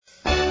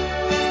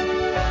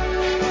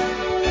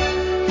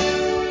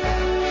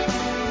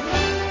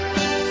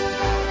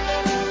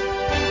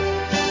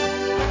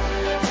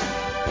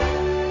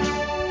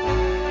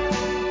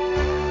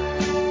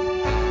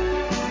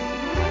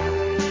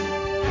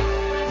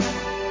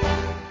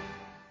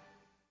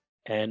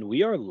And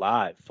we are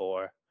live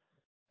for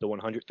the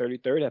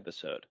 133rd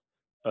episode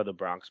of the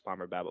Bronx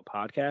Bomber Babble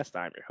podcast.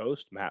 I'm your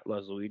host, Matt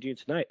Luigi, and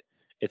tonight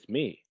it's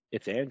me,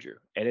 it's Andrew,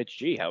 and it's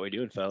G. How we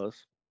doing, fellas?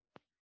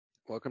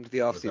 Welcome to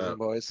the off What's season, up?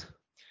 boys.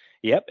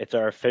 Yep, it's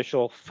our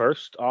official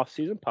first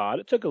off-season pod.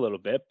 It took a little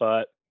bit,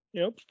 but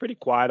it's pretty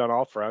quiet on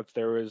all fronts.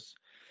 There was,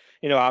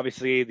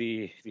 obviously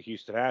the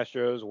Houston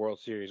Astros World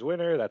Series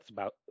winner. That's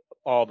about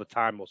all the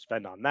time we'll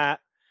spend on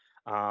that.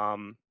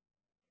 Um,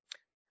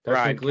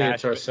 Brian Technically,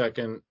 it's our Cashman.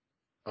 second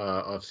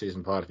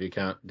off-season pod if you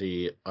count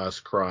the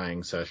us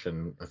crying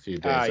session a few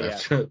days Yeah.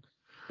 after.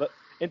 But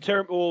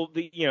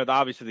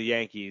obviously the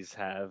Yankees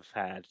have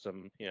had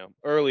some,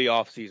 early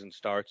off-season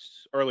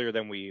starts earlier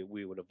than we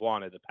would have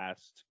wanted the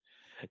past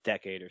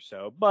decade or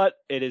so. But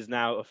it is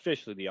now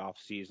officially the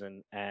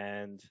off-season,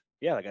 and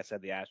yeah, like I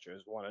said, the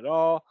Astros won it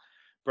all.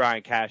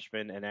 Brian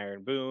Cashman and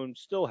Aaron Boone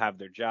still have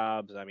their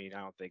jobs. I mean, I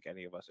don't think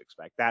any of us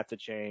expect that to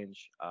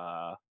change.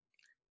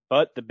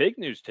 But the big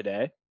news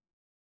today,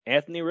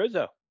 Anthony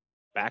Rizzo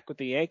back with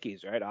the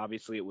Yankees, right?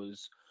 Obviously, it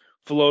was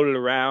floated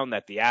around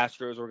that the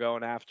Astros were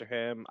going after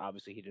him.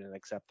 Obviously, he didn't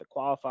accept the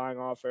qualifying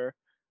offer,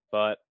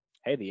 but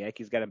hey, the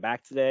Yankees got him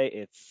back today.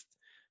 It's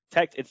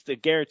the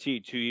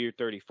guaranteed 2-year,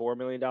 $34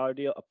 million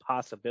deal, a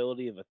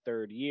possibility of a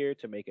third year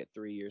to make it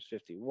 3 years,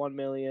 $51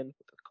 million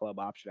with a club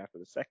option after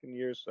the second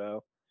year.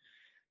 So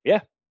yeah,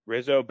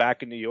 Rizzo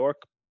back in New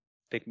York. I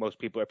think most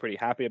people are pretty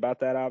happy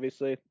about that.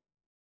 Obviously,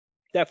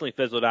 definitely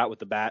fizzled out with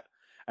the bat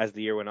as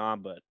the year went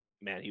on, but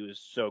man, he was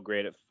so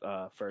great at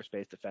first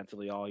base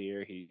defensively all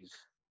year. He's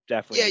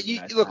definitely Yeah,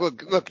 a nice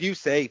look. You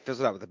say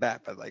fizzled out with the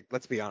bat, but like,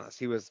 let's be honest,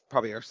 he was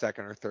probably our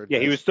second or third Yeah,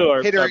 he was best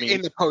still. hitter I mean,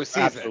 in the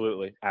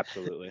postseason.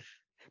 absolutely.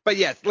 But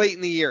yes, late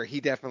in the year,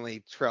 he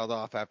definitely trailed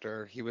off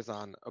after he was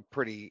on a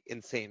pretty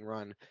insane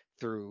run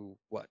through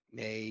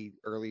May,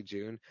 early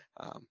June.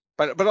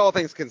 But all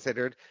things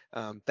considered,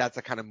 that's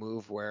a kind of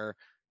move where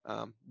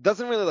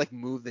doesn't really like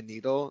move the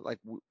needle. Like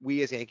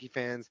we as Yankee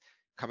fans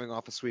coming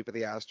off a sweep of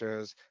the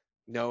Astros,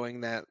 knowing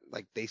that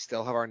like they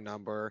still have our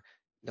number,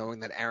 knowing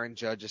that Aaron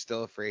Judge is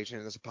still a free agent,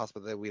 and there's a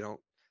possibility that we don't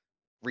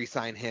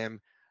re-sign him.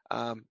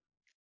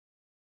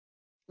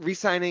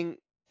 Re-signing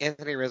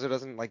Anthony Rizzo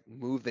doesn't like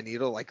move the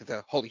needle like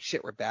the holy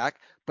shit we're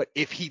back. But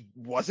if he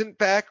wasn't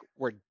back,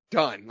 we're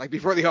done. Like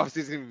before the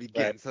offseason even begins.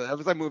 Right. So that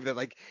was a move that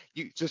like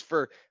you just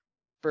for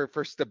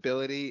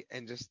stability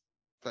and just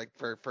like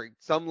for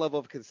some level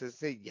of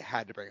consistency, you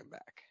had to bring him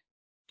back.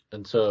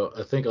 And so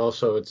I think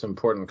also it's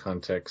important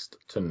context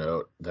to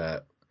note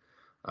that,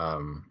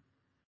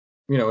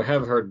 we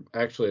have heard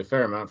actually a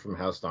fair amount from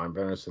Hal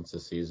Steinbrenner since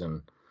the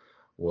season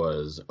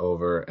was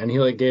over. And he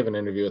like gave an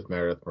interview with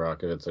Meredith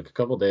Marakovitz like a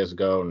couple days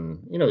ago,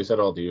 and he said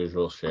all the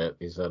usual shit.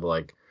 He said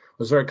like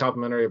was very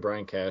complimentary of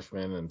Brian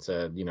Cashman and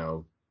said,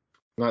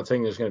 not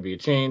saying there's going to be a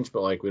change,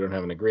 but like we don't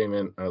have an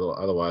agreement.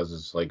 Otherwise,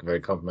 it's like very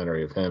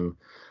complimentary of him,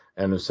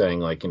 and was saying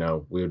like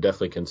we would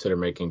definitely consider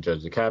making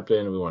Judge the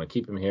captain. We want to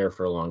keep him here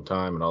for a long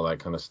time and all that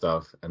kind of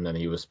stuff. And then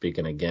he was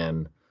speaking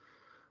again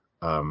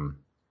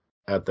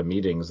at the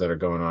meetings that are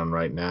going on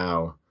right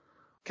now.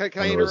 Can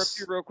I interrupt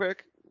you real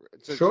quick?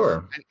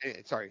 Sure.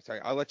 Sorry.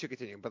 I'll let you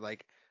continue. But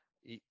like,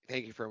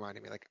 thank you for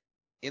reminding me. Like,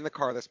 in the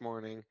car this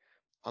morning,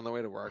 on the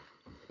way to work,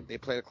 they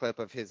played a clip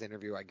of his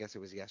interview. I guess it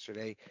was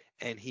yesterday,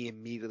 and he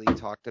immediately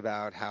talked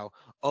about how,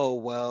 oh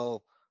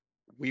well,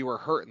 we were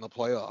hurt in the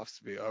playoffs.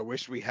 I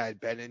wish we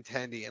had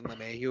Benintendi and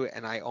LeMahieu,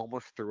 and I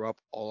almost threw up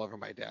all over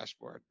my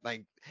dashboard.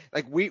 Like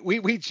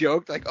we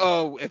joked like,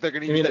 oh, if they're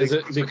gonna use that Is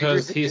it excuse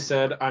because he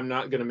said I'm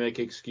not gonna make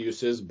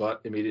excuses,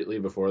 but immediately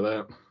before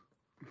that?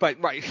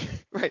 But right.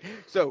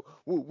 So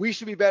we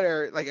should be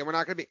better. Like, and we're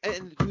not gonna be.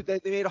 And dude,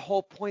 they made a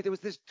whole point. There was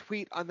this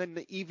tweet on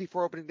the eve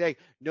before opening day.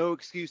 No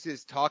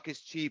excuses. Talk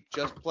is cheap.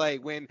 Just play.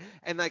 Win.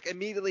 And like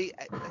immediately,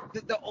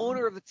 the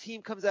owner of the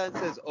team comes out and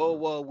says, "Oh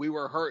well, we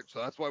were hurt, so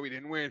that's why we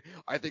didn't win.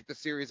 I think the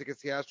series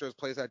against the Astros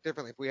plays out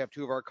differently if we have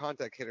two of our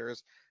contact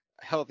hitters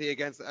healthy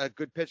against a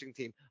good pitching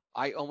team."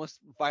 I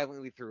almost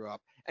violently threw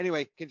up.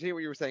 Anyway, continue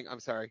what you were saying. I'm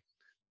sorry.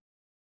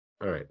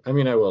 All right. I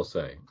mean, I will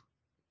say.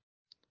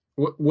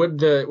 Would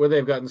they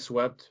have gotten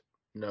swept?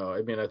 No.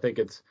 I mean, I think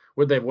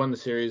would they have won the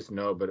series?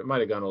 No, but it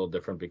might have gone a little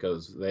different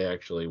because they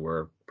actually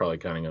were probably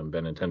counting on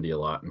Benintendi a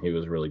lot, and he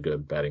was really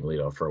good batting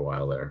leadoff for a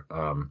while there.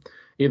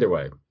 Either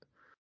way,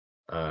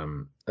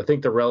 I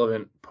think the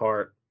relevant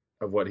part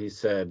of what he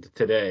said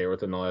today or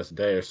within the last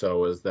day or so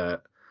was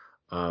that,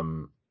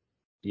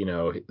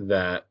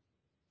 that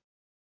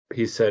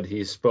he said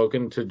he's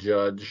spoken to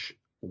Judge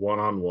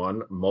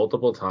one-on-one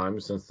multiple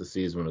times since the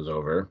season was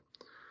over.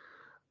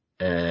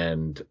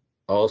 And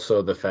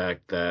also the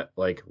fact that,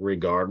 like,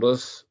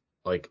 regardless,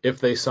 like, if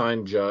they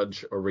sign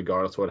Judge or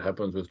regardless what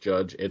happens with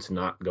Judge, it's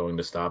not going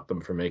to stop them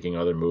from making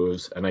other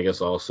moves. And I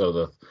guess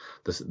also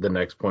the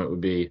next point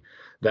would be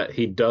that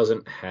he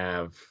doesn't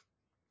have,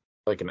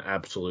 like, an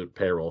absolute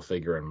payroll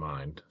figure in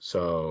mind.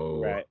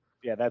 So Right.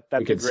 Yeah, that's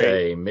we could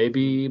say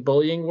maybe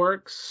bullying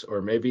works,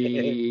 or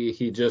maybe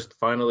he just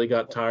finally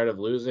got tired of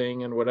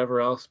losing and whatever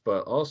else.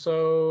 But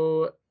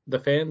also, the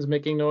fans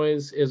making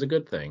noise is a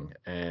good thing,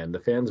 and the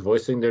fans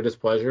voicing their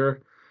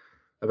displeasure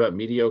about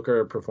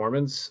mediocre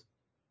performance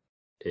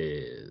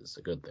is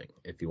a good thing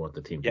if you want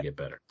the team to get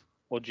better.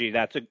 Well, gee,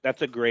 that's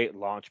a great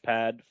launch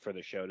pad for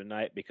the show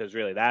tonight, because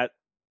really that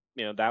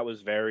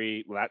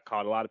that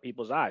caught a lot of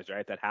people's eyes,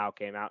 right? That Hal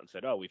came out and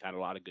said, "Oh, we've had a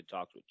lot of good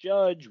talks with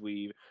Judge.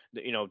 We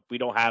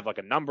don't have like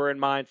a number in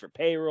mind for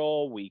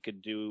payroll. We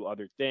could do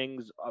other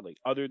things like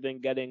other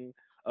than getting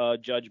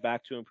Judge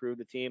back to improve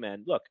the team."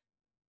 And look,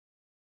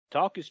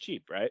 talk is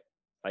cheap, right?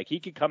 Like he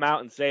could come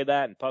out and say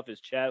that and puff his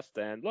chest,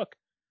 and look,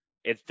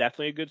 it's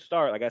definitely a good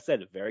start. Like I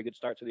said, a very good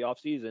start to the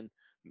offseason.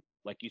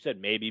 Like you said,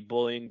 maybe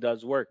bullying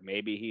does work.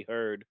 Maybe he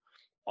heard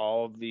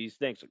all of these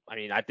things. I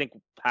mean, I think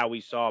how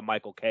we saw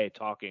Michael Kay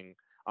talking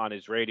on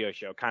his radio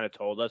show kind of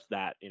told us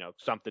that,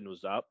 something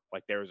was up.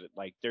 Like there's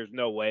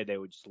no way they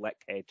would just let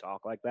Kay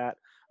talk like that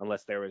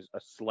unless there was a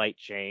slight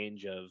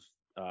change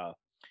of,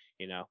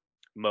 you know,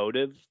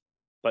 motive.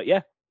 But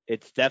yeah,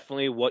 it's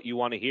definitely what you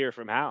want to hear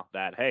from Hal,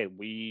 that, hey,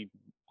 we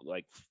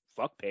like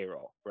fuck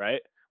payroll,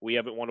 right? We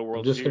haven't won a I'm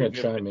World just Series. going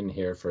to chime in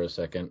here for a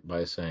second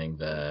by saying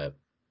that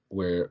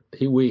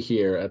we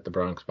here at the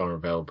Bronx Bomber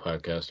Battle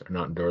podcast are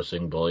not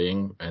endorsing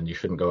bullying, and you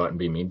shouldn't go out and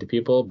be mean to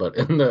people. But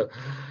in the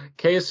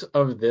case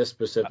of this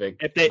specific,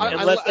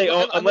 unless they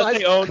own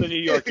the New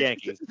York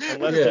Yankees,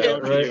 unless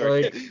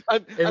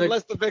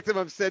the victim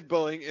of said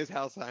bullying is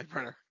Hal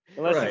Steinbrenner.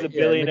 Unless he's a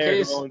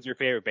billionaire who owns your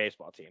favorite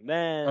baseball team.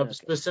 Then of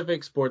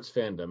specific sports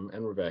fandom,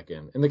 and we're back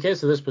in. In the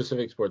case of this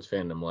specific sports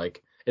fandom,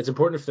 like, it's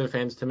important for the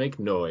fans to make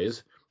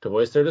noise, to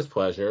voice their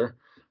displeasure.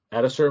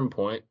 At a certain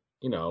point,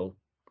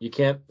 you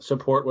can't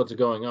support what's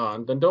going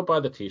on, then don't buy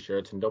the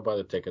T-shirts and don't buy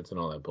the tickets and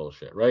all that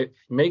bullshit, right?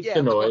 Make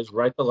the noise,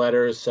 write the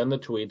letters, send the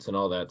tweets and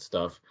all that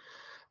stuff,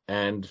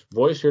 and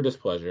voice your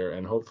displeasure.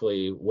 And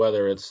hopefully,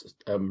 whether it's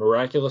a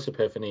miraculous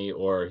epiphany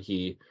or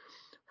he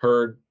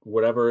heard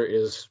whatever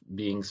is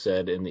being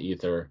said in the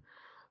ether,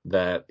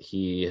 that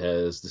he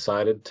has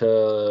decided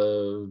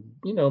to,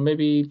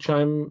 maybe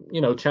channel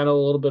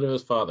a little bit of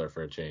his father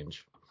for a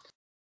change.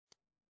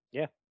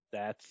 Yeah,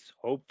 that's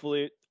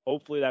hopefully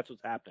that's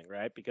what's happening,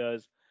 right?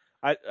 Because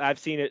I've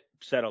seen it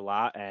said a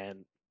lot,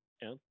 and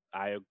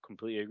I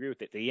completely agree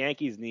with it. The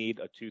Yankees need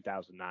a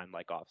 2009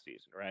 like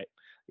offseason, right?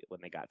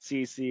 When they got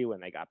CeCe, when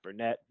they got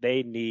Burnett,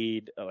 they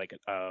need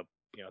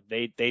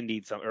they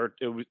need some, or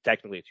it was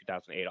technically a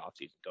 2008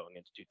 offseason going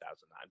into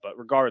 2009. But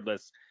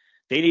regardless,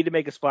 they need to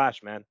make a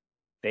splash, man.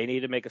 They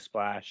need to make a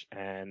splash,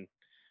 and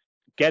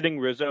getting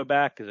Rizzo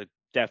back is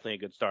definitely a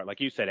good start.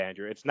 Like you said,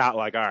 Andrew, it's not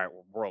like, all right,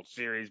 World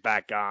Series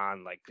back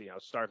on, like,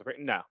 start the,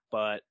 no,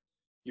 but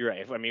you're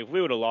right. If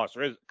we would have lost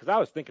Rizzo, because I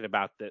was thinking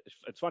about this.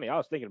 It's funny, I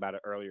was thinking about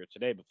it earlier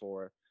today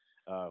before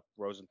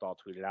Rosenthal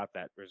tweeted out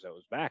that Rizzo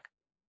was back.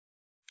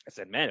 I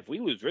said, man, if we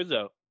lose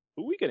Rizzo,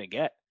 who are we gonna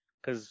get?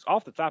 Because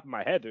off the top of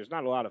my head, there's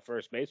not a lot of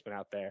first basemen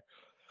out there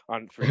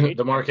on free agent.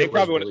 The market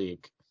was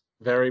bleak.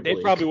 Very bleak.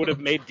 They probably would have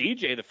made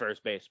DJ the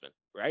first baseman,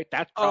 right?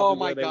 That's probably oh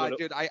my god,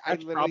 dude! I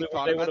literally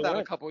thought about that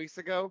a couple weeks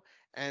ago,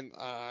 and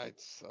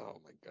it's,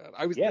 oh my god,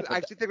 I was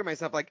actually thinking to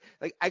myself, like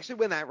actually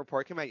when that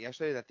report came out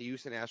yesterday that the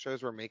Houston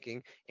Astros were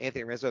making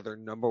Anthony Rizzo their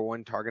number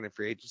one target in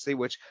free agency,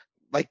 which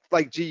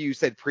like G, you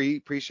said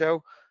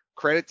pre-show.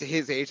 Credit to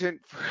his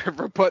agent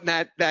for putting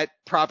that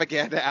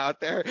propaganda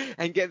out there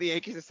and getting the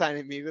Yankees to sign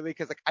immediately,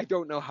 because I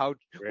don't know how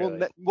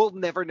we'll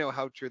never know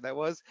how true that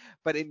was,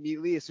 but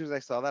immediately as soon as I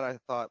saw that, I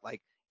thought,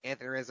 like,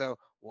 Anthony Rizzo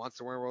wants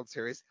to win a World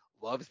Series,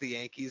 loves the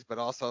Yankees, but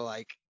also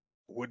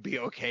would be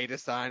okay to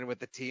sign with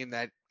the team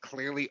that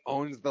clearly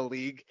owns the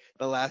league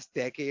the last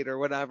decade or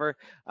whatever.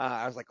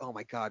 I was like, oh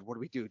my God, what do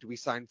we do? Do we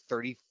sign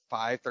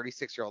 35,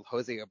 36-year-old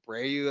Jose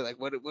Abreu? Like,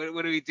 what do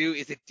we do?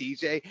 Is it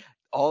DJ?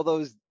 All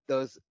those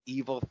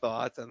evil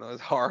thoughts and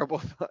those horrible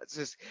thoughts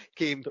just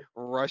came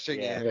rushing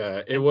in.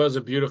 Yeah, it was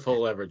a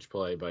beautiful leverage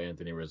play by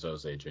Anthony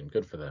Rizzo's agent.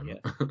 Good for them. Yeah.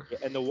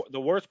 And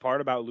the worst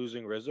part about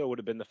losing Rizzo would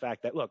have been the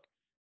fact that, look,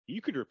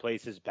 you could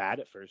replace his bat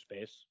at first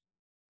base,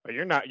 but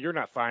you're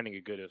not finding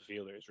a good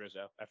fielder as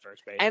Rizzo at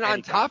first base. And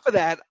on top of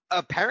that,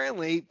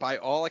 apparently, by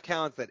all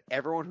accounts, that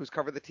everyone who's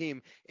covered the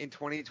team in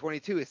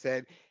 2022 has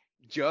said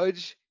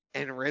Judge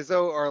and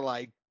Rizzo are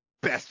like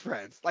best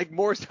friends, like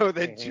more so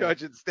than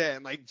Judge and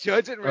Stan. Like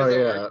Judge and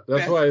Rizzo are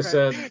that's why friends. I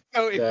said.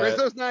 So if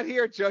Rizzo's not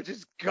here, Judge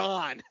is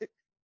gone.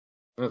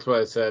 That's why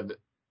I said,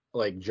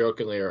 like,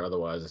 jokingly or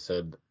otherwise, I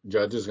said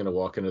Judge is gonna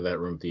walk into that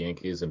room with the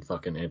Yankees and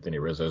fucking Anthony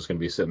Rizzo is gonna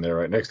be sitting there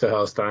right next to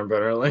Hal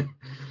Steinbrenner, like.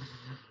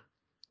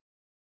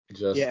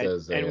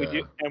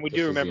 We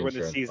do remember when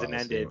the season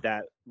ended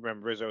that,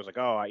 remember, Rizzo was like,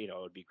 oh, it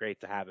would be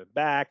great to have him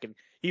back, and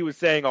he was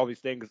saying all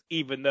these things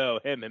even though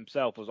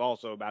himself was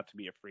also about to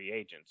be a free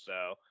agent.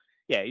 So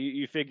yeah,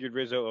 you figured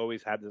Rizzo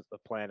always had the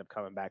plan of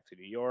coming back to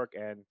New York,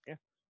 and yeah,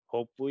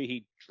 hopefully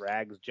he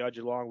drags Judge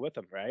along with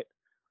him, right?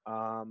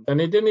 And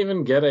he didn't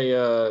even get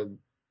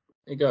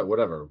he got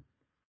whatever,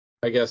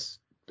 I guess.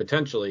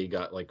 Potentially he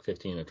got like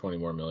 15 or 20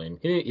 more million.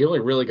 He only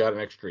really got an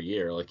extra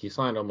year. Like, he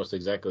signed almost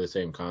exactly the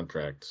same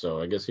contract. So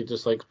I guess he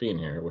just likes being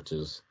here, which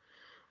is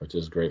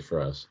great for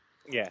us.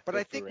 Yeah, But I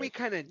good for think we Rizzo.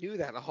 kind of knew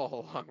that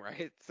all along,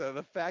 right? So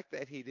the fact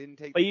that he didn't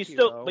take But the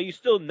but chemo, you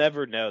still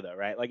never know though,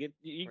 right? Like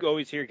you right?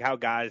 always hear how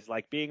guys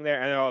like being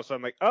there, and then all of a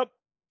sudden like, oh,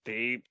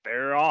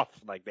 they're off.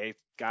 Like they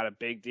got a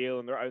big deal,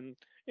 and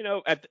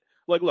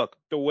like look,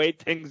 the way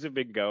things have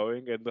been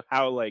going and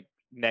how like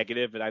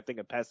negative and I think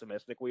and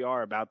pessimistic we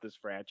are about this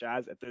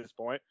franchise at this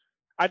point.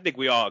 I think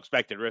we all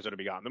expected Rizzo to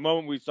be gone. The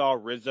moment we saw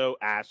Rizzo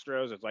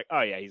Astros, it's like,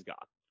 oh yeah, he's gone.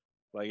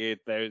 Like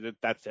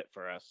that's it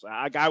for us.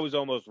 I was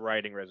almost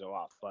writing Rizzo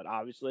off, but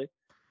obviously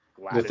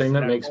The glad to thing see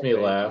that that makes Cole me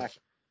Bay back. laugh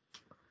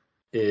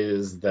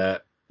is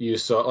that you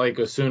saw, like,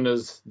 as soon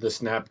as the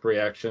snap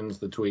reactions,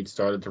 the tweets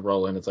started to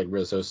roll in, it's like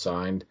Rizzo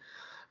signed.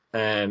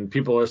 And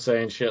people are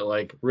saying shit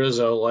like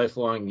Rizzo,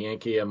 lifelong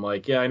Yankee. I'm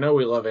like, yeah, I know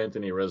we love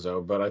Anthony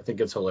Rizzo, but I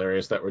think it's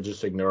hilarious that we're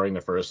just ignoring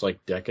the first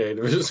like decade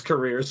of his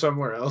career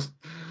somewhere else,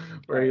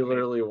 where he Right. I mean,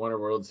 literally won a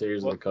World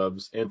Series with well, the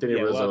Cubs. Anthony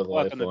yeah. Rizzo,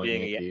 Welcome to lifelong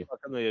Yankee,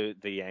 welcome to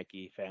the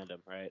Yankee fandom,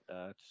 right?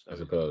 It's I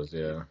always good to suppose. see.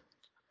 Yeah.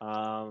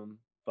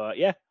 But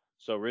yeah.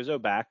 So Rizzo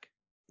back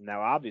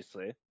now.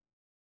 Obviously,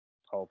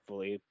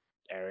 hopefully,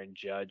 Aaron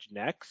Judge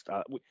next.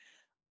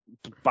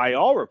 By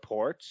all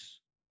reports,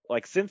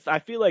 like since I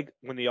feel like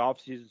when the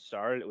offseason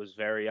started, it was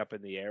very up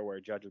in the air where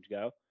Judge would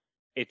go.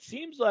 It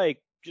seems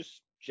like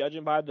just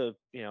judging by the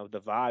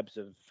the vibes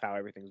of how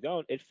everything's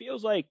going, it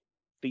feels like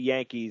the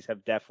Yankees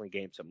have definitely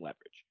gained some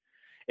leverage.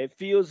 It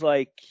feels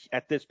like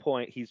at this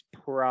point he's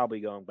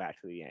probably going back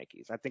to the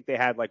Yankees. I think they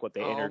had like what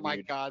they Oh my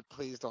interviewed. God,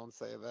 please don't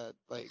say that.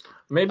 Like,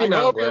 Maybe I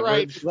not hope you're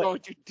right, but leverage. Look,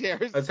 don't you dare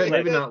I'd say say look,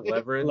 maybe that. not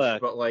leverage,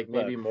 look, but like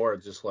look. maybe more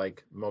just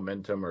like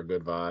momentum or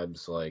good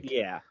vibes. Like,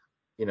 Yeah,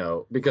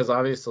 because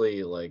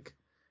obviously like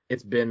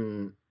it's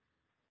been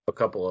a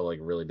couple of like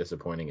really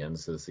disappointing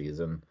ends to the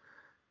season.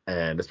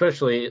 And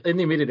especially in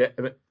the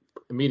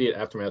immediate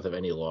aftermath of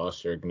any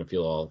loss, you're going to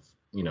feel all,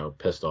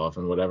 pissed off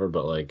and whatever.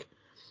 But like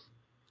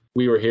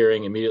we were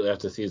hearing immediately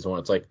after season one,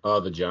 it's like, oh,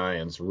 the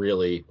Giants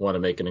really want to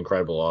make an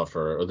incredible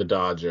offer, or the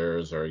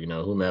Dodgers, or,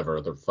 whomever.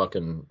 The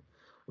fucking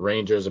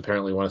Rangers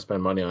apparently want to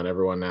spend money on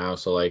everyone now.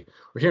 So like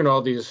we're hearing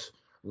all these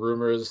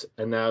rumors.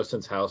 And now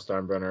since Hal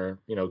Steinbrenner,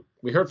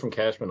 we heard from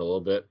Cashman a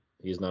little bit.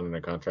 He's not under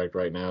contract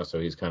right now, so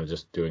he's kind of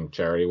just doing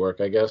charity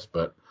work, I guess.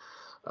 But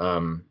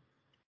um,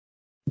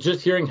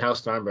 just hearing Hal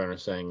Steinbrenner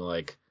saying,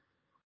 like,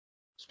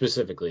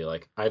 specifically,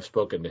 like, I've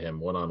spoken to him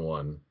one on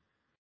one,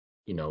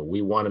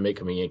 we want to make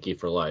him a Yankee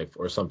for life,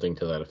 or something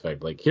to that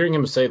effect. Like, hearing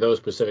him say those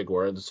specific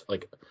words,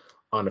 like,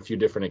 on a few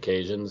different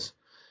occasions,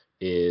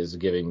 is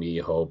giving me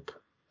hope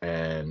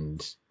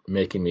and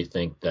making me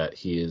think that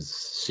he is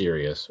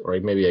serious, or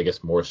maybe, I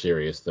guess, more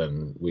serious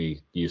than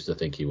we used to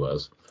think he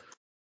was.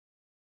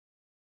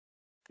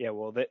 yeah.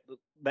 Well, the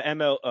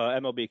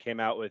MLB came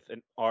out with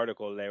an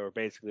article today where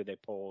basically they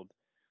pulled,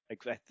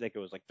 like I think it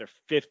was like their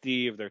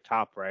 50 of their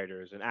top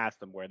writers and asked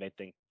them where they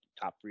think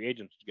top free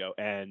agents would go,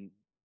 and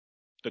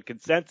the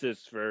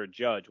consensus for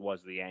Judge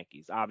was the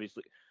Yankees.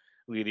 Obviously,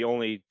 the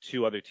only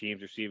two other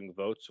teams receiving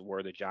votes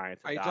were the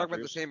Giants Are and you talking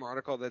about the Dodgers, same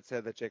article that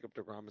said that Jacob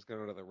DeGrom is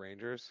going to the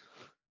Rangers?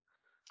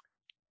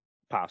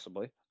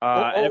 possibly. Or,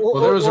 or, And or,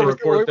 Well, there or, was a or was,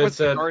 report or that was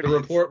the said the Guardians?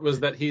 report was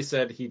that he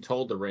said he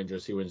told the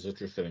Rangers he was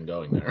interested in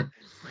going there.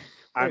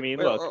 I mean,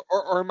 Wait, look,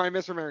 or am I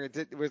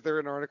misremembering? Was there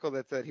an article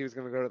that said he was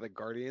going to go to the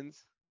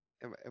Guardians?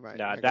 Am nah, I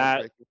going that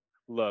crazy?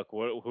 look,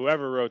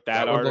 whoever wrote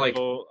that That would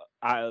article,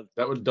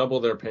 that would double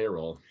their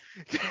payroll.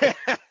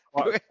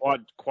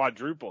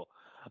 quadruple.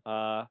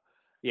 Uh,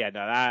 yeah,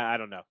 no, I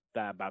don't know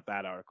that about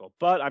that article,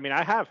 but I mean,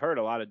 I have heard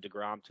a lot of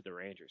Degrom to the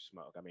Rangers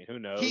smoke. I mean, who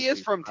knows? He is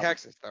He's from probably,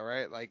 Texas, though,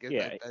 right? Like, is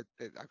yeah,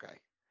 okay?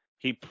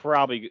 he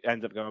probably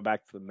ends up going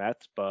back to the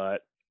Mets,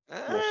 but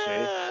we'll see.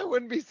 I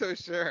wouldn't be so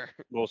sure.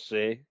 We'll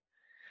see.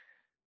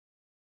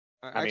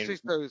 I Actually,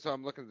 mean, so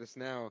I'm looking at this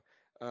now.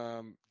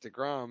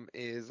 DeGrom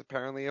is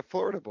apparently a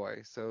Florida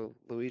boy, so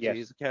Luigi yes.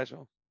 is a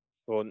casual.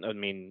 Well, I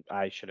mean,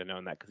 I should have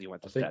known that because he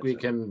went I to think we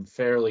Stetson. can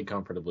fairly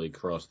comfortably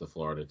cross the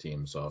Florida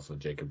teams off of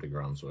Jacob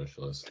deGrom's wish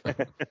list.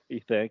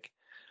 You think?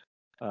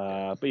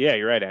 Yeah. But yeah,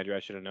 you're right, Andrew. I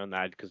should have known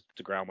that because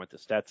DeGrom went to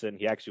Stetson.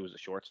 He actually was a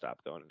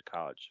shortstop going into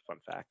college. Fun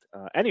fact.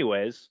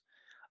 Anyways,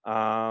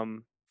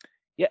 um,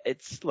 yeah,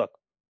 it's look.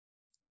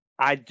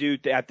 I do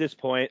at this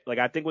point, like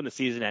I think when the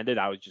season ended,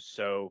 I was just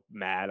so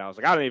mad. I was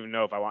like, I don't even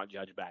know if I want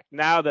Judge back.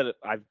 Now that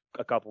I've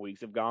a couple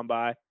weeks have gone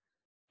by,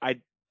 I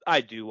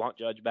I do want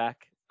Judge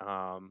back.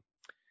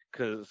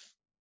 Because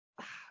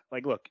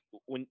like look,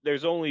 when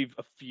there's only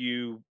a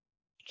few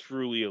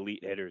truly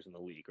elite hitters in the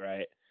league,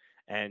 right?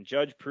 And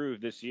Judge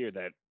proved this year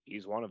that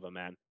he's one of them,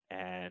 man.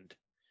 And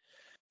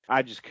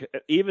I just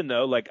even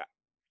though like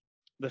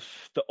the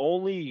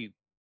only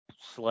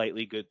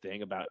slightly good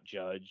thing about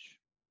Judge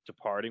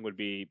departing would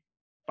be,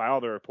 by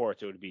all the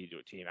reports, it would be to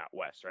a team out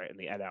west, right? In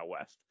the NL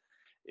West.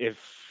 If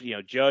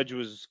Judge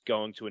was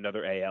going to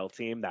another AL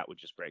team, that would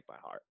just break my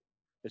heart.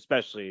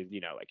 Especially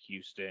like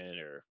Houston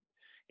or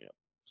you know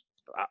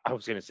I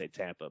was gonna say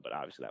Tampa, but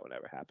obviously that would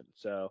never happen.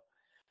 So,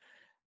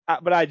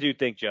 but I do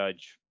think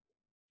Judge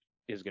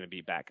is going to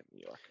be back in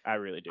New York. I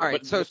really do. All But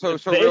right, so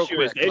the real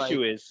issue is quick, like,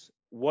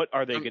 what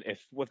are they I'm going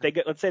if they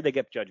get, let's say they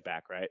get Judge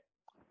back, right?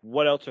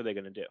 What else are they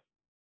going to do?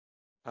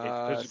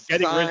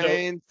 Getting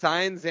Rizzo,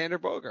 sign Xander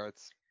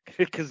Bogaerts.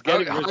 because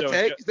getting hot Rizzo,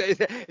 take?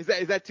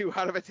 Is that too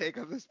hot of a take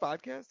on this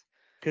podcast?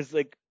 because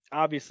like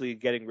obviously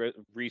getting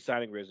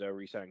re-signing Rizzo,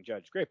 re-signing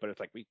Judge, great, but it's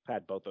like we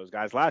had both those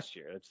guys last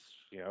year. It's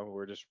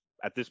we're just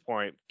at this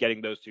point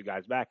getting those two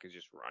guys back is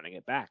just running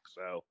it back.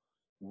 So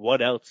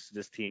what else is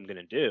this team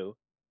gonna do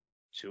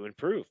to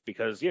improve?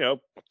 Because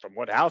from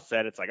what Hal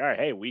said, it's like, all right,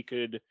 hey, we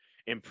could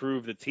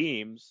improve the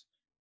team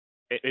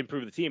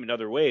in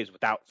other ways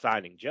without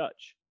signing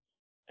Judge.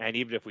 And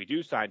even if we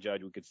do sign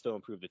Judge, we could still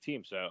improve the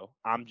team. So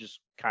I'm just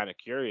kind of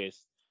curious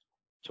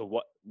to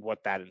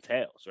what that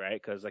entails,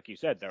 right? Because like you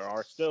said, there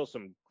are still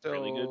some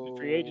really good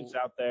free agents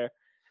out there,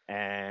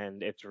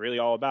 and it's really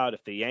all about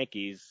if the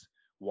Yankees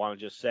want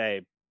to just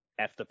say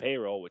F the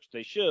payroll, which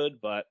they should,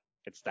 but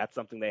that's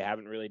something they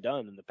haven't really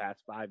done in the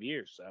past 5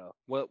 years. So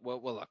well,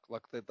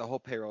 look, the whole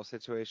payroll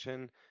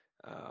situation.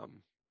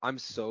 I'm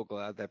so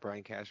glad that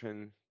Brian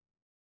Cashman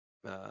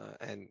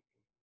and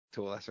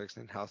to a lesser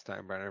extent Hal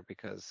Steinbrenner,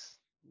 because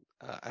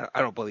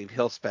I don't believe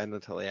he'll spend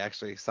until he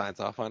actually signs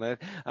off on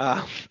it.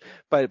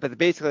 But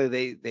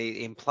basically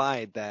they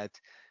implied that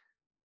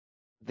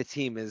the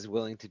team is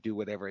willing to do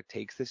whatever it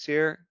takes this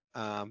year.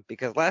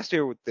 Because last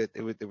year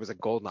there was a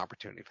golden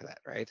opportunity for that,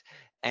 right?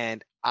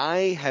 And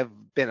I have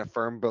been a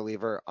firm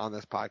believer on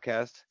this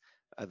podcast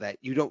that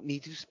you don't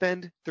need to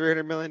spend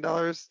 $300 million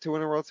to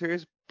win a World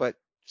Series. But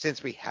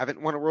since we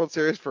haven't won a World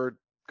Series for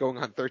going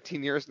on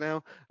 13 years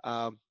now,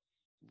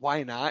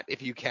 why not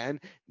if you can?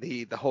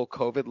 The whole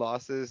COVID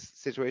losses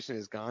situation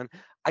is gone.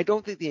 I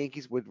don't think the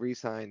Yankees would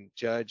re-sign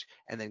Judge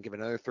and then give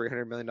another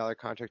 $300 million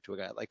contract to a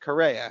guy like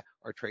Correa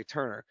or Trey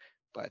Turner.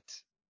 But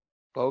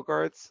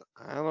Bogaerts,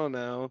 I don't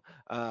know.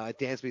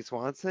 Dansby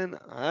Swanson,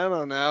 I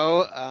don't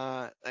know.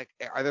 Are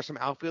there some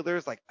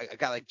outfielders like a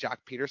guy like Jock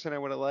Peterson I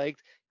would have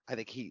liked? I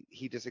think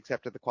he just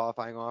accepted the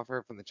qualifying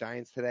offer from the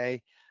Giants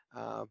today.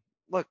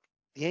 Look,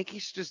 the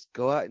Yankees should just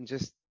go out and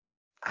just,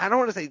 I don't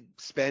want to say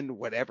spend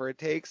whatever it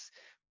takes,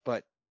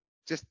 but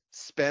just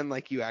spend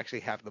like you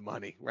actually have the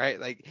money, right?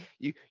 Like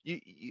you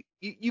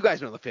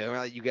guys know the feeling,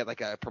 right? You get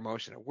like a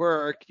promotion at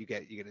work, you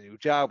get a new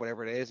job,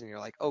 whatever it is, and you're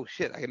like, oh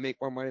shit, I can make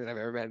more money than I've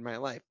ever made in my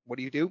life. What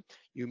do? You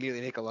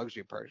immediately make a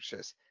luxury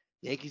purchase.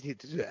 The Yankees need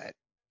to do that,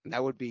 and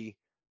that would be,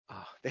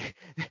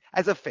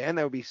 as a fan,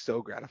 that would be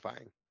so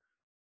gratifying.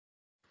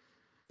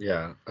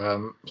 Yeah.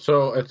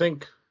 So I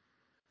think,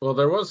 well,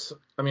 there was,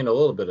 I mean, a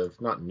little bit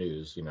of not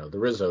news. The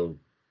Rizzo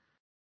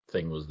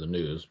thing was the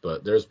news,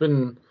 but there's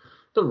been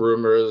the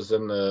rumors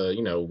and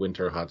the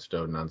winter hot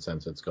stove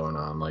nonsense that's going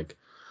on. Like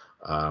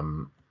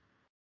John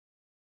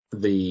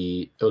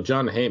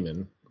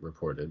Heyman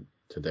reported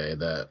today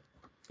that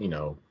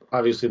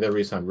obviously they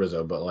re-signed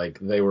Rizzo, but like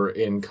they were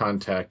in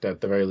contact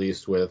at the very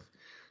least with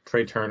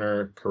Trey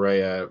Turner,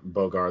 Correa,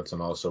 Bogaerts,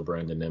 and also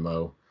Brandon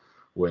Nimmo,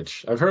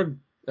 which I've heard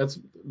that's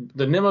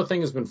the Nimmo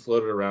thing has been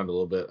floated around a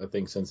little bit, I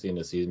think, since the end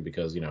of the season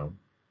because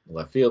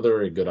left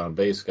fielder, a good on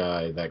base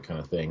guy, that kind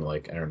of thing.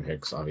 Like Aaron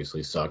Hicks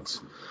obviously sucks.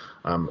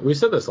 We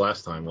said this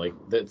last time. Like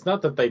it's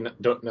not that they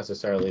don't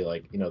necessarily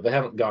they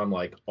haven't gone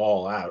like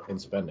all out in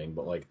spending,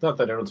 but like it's not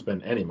that they don't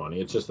spend any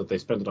money. It's just that they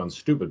spend it on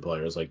stupid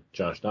players like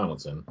Josh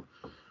Donaldson,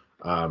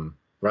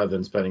 rather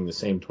than spending the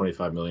same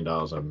 $25 million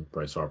on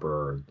Bryce Harper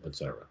or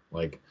etc.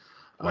 Like,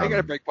 why you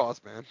gotta break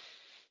balls, man?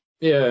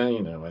 Yeah,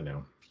 I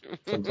know.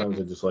 Sometimes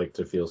I just like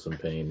to feel some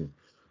pain.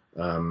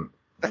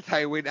 That's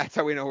how we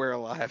know we're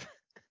alive.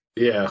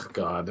 Yeah,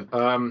 God.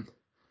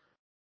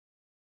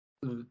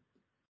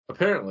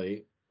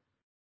 Apparently,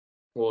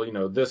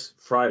 well, this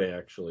Friday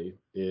actually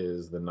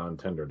is the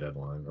non-tender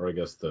deadline, or I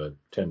guess the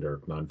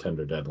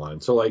non-tender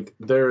deadline. So, like,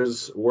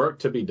 there's work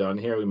to be done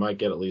here. We might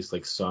get at least,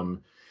 like,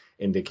 some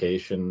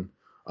indication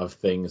of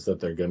things that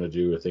they're going to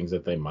do or things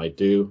that they might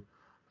do.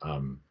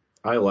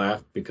 I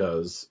laughed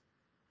because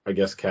I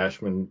guess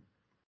Cashman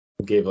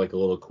gave, like, a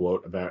little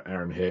quote about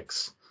Aaron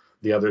Hicks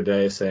the other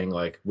day saying,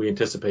 like, we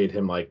anticipate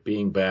him, like,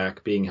 being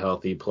back, being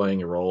healthy,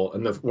 playing a role.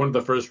 And one of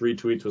the first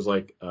retweets was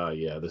like,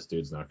 yeah, this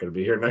dude's not going to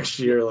be here next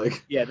year.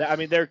 Like, yeah,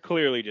 they're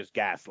clearly just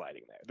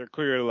gaslighting there. They're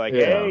clearly like,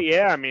 hey,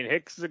 yeah, I mean,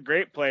 Hicks is a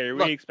great player.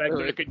 We expect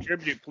him to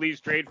contribute.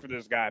 Please trade for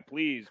this guy.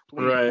 Please.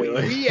 Right.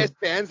 We as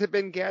fans have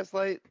been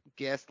gaslit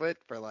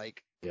for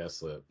like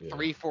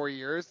 3-4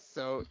 years.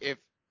 So if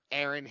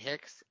Aaron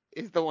Hicks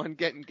is the one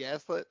getting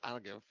gaslit, I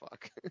don't give a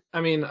fuck. I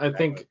mean, I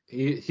think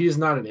he's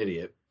not an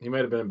idiot. He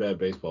might have been a bad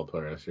baseball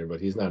player last year, but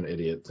he's not an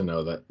idiot to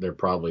know that they're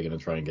probably going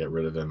to try and get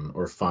rid of him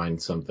or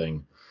find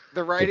something.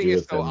 The writing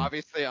is so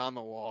obviously on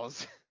the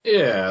walls.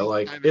 Yeah,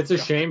 like it's a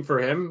shame for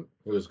him.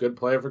 He was a good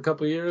player for a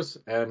couple of years,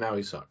 and now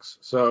he sucks.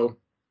 So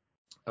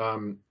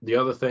the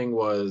other thing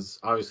was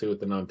obviously with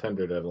the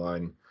non-tender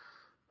deadline,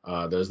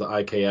 there's the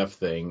IKF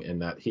thing in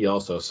that he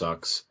also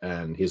sucks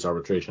and he's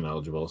arbitration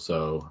eligible.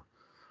 So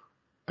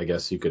I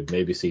guess you could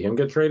maybe see him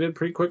get traded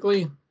pretty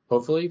quickly,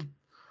 hopefully.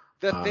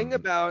 The thing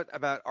about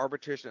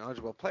arbitration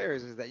eligible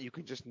players is that you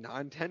can just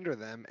non-tender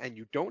them and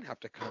you don't have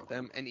to cut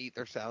them and eat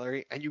their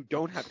salary, and you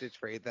don't have to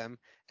trade them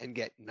and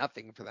get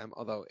nothing for them.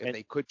 Although if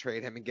they could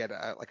trade him and get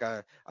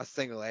a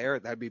single air,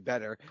 that'd be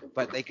better.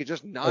 But they could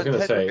just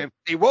non-tender him.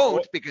 They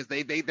won't because they're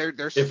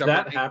if stubbornly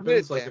that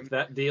happens, like him. if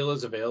that deal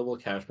is available,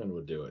 Cashman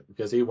would do it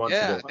because he wants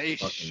to get. They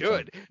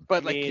should.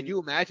 But can you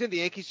imagine the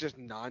Yankees just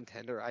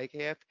non-tender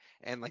IKF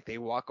and they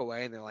walk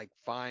away and they're like,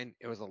 fine,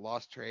 it was a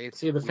lost trade.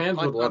 See, the fans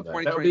would love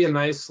that. That would be a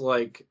nice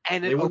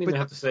and they wouldn't even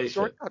have to say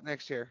shit.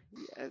 Next year.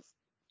 Yes.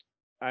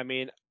 I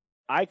mean,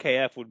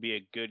 IKF would be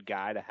a good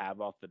guy to have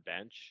off the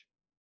bench.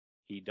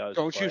 He does.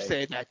 Don't you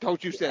say that.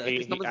 Don't you say that.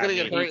 If someone's gonna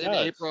get hurt in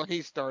April,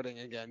 he's starting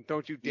again.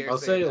 Don't you dare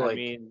say that. I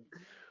mean,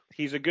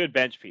 he's a good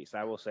bench piece.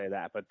 I will say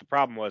that. But the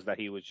problem was that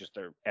he was just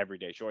their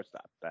everyday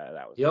shortstop. That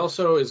was. He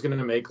also is going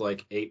to make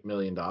like $8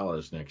 million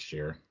next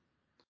year.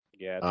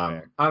 Yeah.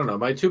 Fair. I don't know.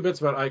 My 2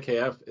 bits about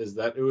IKF is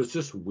that it was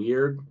just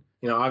weird.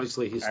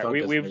 Obviously he's stuck.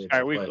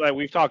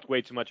 We've talked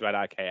way too much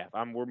about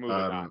IKF. We're moving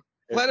on.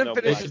 Let him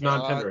finish his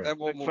non-tender, and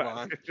we'll move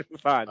on.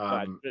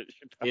 Fine.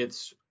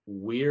 It's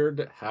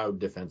weird how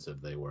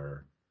defensive they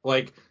were.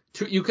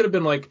 You could have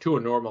been to a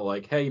normal,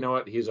 hey, you know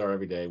what? He's our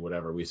everyday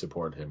whatever. We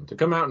support him. To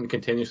come out and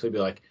continuously be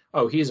like,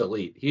 oh, he's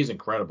elite. He's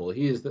incredible.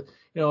 He's the,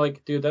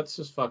 dude, that's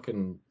just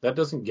fucking, that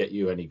doesn't get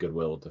you any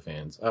goodwill with the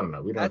fans. I don't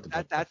know. We don't have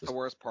to. That's the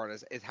worst part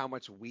is how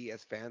much we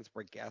as fans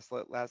were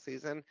gaslit last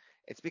season.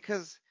 It's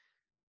because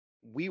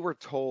we were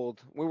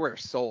sold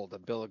a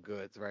bill of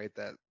goods, right?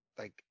 That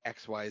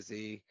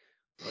XYZ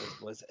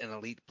was an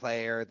elite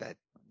player, that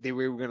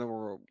we were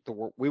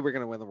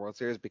gonna win the World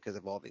Series because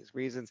of all these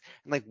reasons,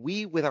 and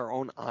we with our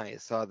own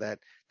eyes saw that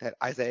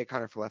Isaiah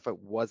Kiner-Falefa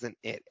wasn't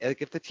it.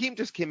 If the team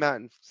just came out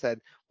and said,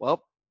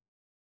 well,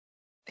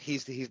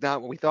 he's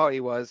not what we thought he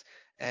was,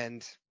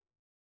 and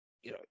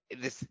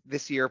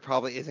this year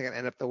probably isn't gonna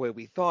end up the way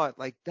we thought,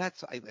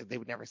 they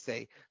would never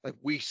say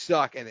we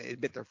suck and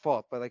admit their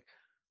fault, but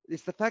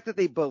it's the fact that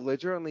they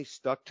belligerently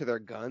stuck to their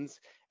guns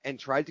and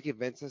tried to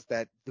convince us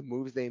that the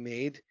moves they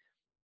made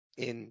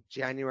in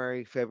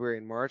January, February,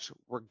 and March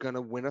were going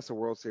to win us a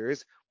World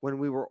Series when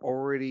we were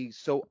already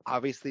so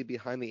obviously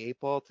behind the 8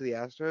 ball to the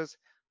Astros.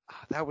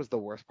 That was the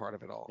worst part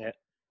of it all. Yeah.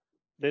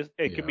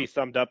 It could be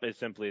summed up as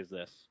simply as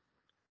this.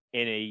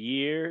 In a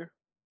year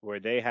where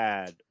they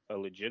had a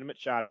legitimate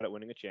shot at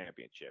winning a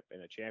championship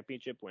in a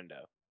championship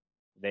window,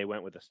 they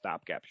went with a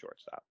stopgap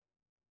shortstop.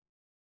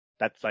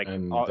 That's that's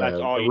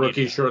all you need.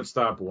 Rookie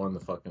shortstop won the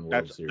fucking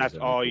World Series. That's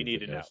all you need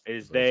to know.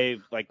 Is they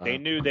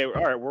knew they were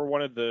all right. We're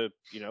one of the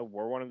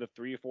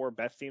 3 or 4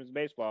 best teams in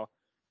baseball.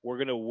 We're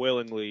gonna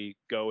willingly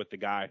go with the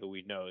guy who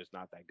we know is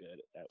not that good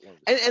at one.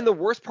 And the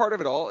worst part of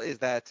it all is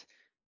that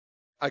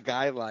a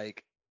guy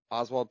like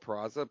Oswald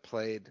Peraza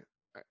played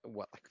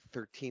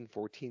 13,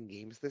 14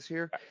 games this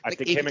year. I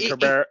think him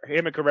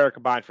and Cabrera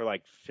combined for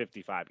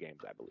 55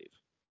 games, I believe.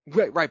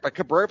 Right, but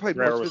Cabrera played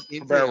most of his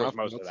games. Cabrera was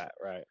most of that,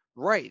 right?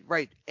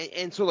 Right.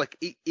 And so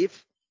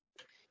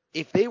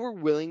if they were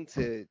willing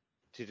to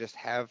just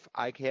have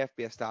IKF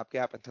be a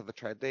stopgap until the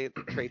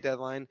trade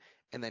deadline,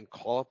 and then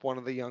call up one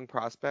of the young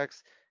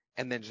prospects,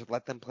 and then just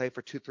let them play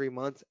for 2-3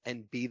 months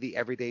and be the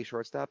everyday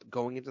shortstop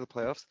going into the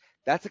playoffs,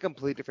 that's a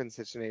completely different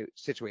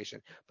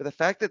situation. But the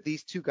fact that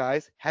these two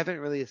guys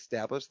haven't really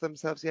established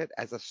themselves yet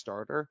as a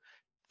starter,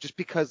 just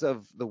because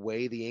of the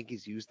way the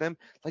Yankees use them,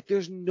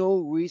 there's no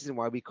reason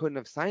why we couldn't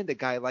have signed a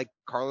guy like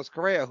Carlos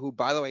Correa, who,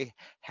 by the way,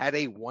 had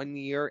a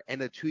 1-year and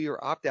a 2-year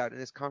opt-out in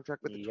his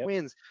contract with the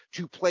Twins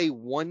to play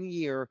 1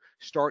 year,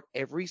 start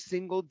every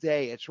single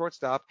day at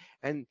shortstop.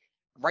 And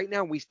right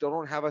now, we still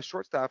don't have a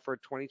shortstop for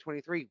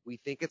 2023. We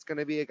think it's going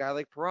to be a guy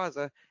like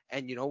Peraza.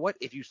 And you know what?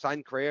 If you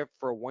sign Correa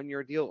for a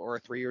 1-year deal or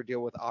a 3-year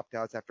deal with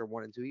opt-outs after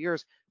 1 and 2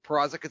 years,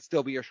 Peraza could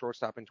still be your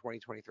shortstop in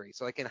 2023.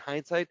 So, in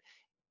hindsight,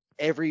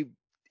 every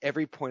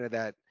point of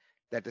that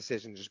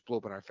decision just blew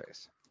up in our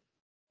face.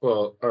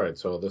 Well, all right.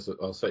 So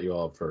I'll set you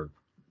all up for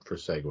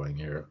segueing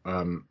here.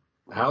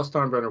 Hal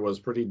Steinbrenner was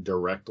pretty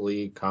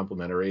directly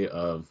complimentary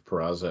of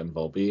Peraza and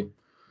Volpe.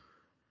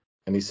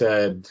 And he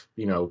said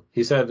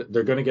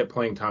they're going to get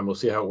playing time. We'll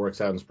see how it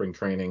works out in spring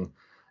training.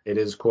 It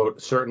is,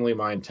 quote, certainly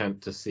my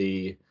intent to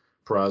see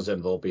Peraza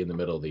and Volpe in the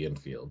middle of the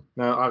infield.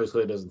 Now,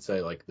 obviously it doesn't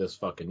say this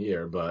fucking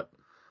year, but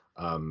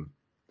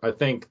I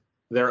think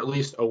they're at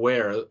least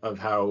aware of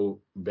how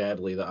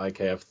badly the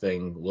IKF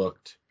thing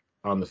looked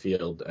on the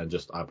field and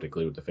just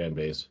optically with the fan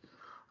base.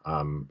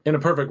 In a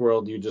perfect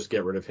world, you just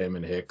get rid of him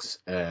and Hicks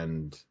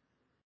and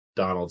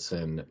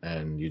Donaldson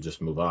and you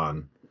just move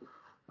on.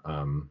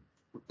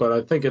 But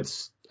I think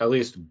it's at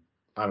least,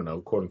 I don't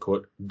know, quote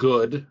unquote,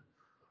 good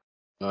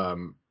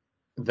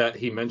that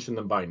he mentioned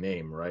them by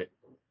name, right?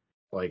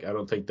 I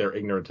don't think they're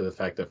ignorant to the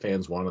fact that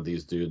fans wanted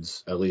these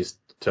dudes at least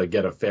to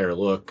get a fair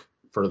look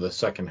for the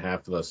second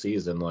half of the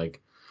season.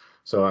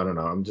 So I don't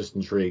know. I'm just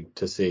intrigued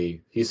to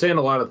see. He's saying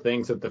a lot of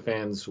things that the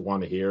fans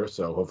want to hear,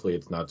 so hopefully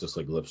it's not just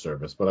lip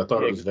service. But I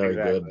thought it was very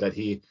good that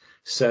he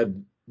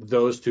said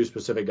those 2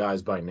 specific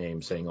guys by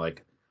name, saying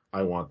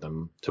I want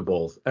them to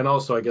both. And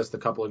also, I guess the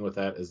coupling with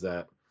that is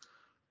that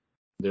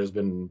there's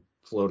been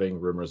floating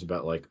rumors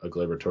about like a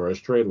Gleyber Torres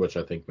trade, which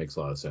I think makes a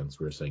lot of sense.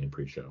 We were saying in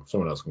pre-show.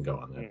 Someone else can go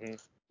on there. Mm-hmm.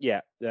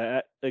 Yeah,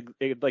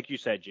 like you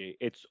said, G.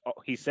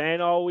 He's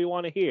saying all we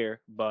want to hear,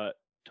 but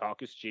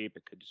talk is cheap.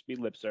 It could just be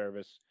lip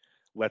service.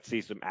 Let's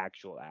see some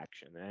actual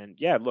action. And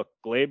yeah, look,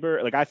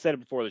 Glaber. Like I said it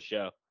before the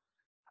show,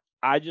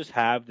 I just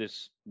have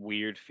this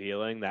weird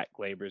feeling that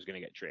Glaber is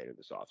going to get traded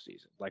this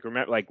offseason. Like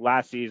remember, like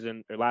last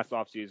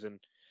offseason,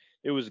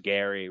 it was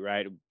Gary,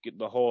 right?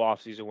 The whole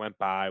offseason went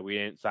by. We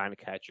didn't sign a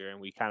catcher,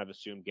 and we kind of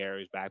assumed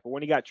Gary was back. But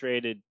when he got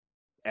traded,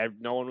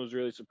 no one was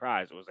really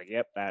surprised. It was like,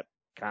 yep, that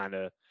kind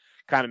of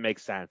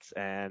makes sense.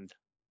 And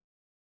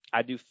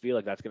I do feel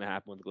like that's going to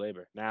happen with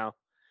Glaber. Now,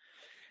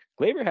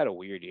 Glaber had a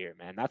weird year,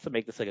 man. Not to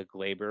make this like a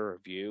Glaber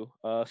review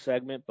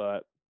segment,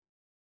 but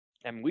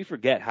I mean, we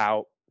forget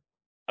how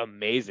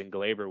amazing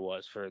Glaber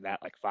was for that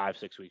like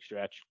 5-6 week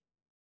stretch,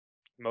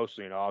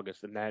 mostly in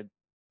August, and that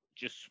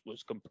just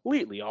was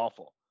completely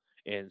awful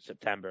in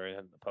September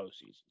and the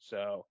postseason.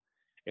 So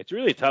it's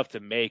really tough to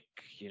make,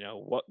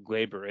 what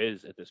Glaber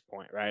is at this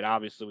point, right?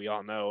 Obviously, we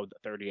all know the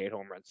 38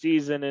 home run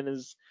season in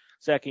his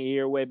second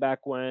year way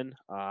back when.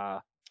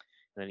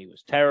 Then he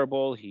was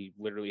terrible. He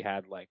literally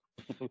had like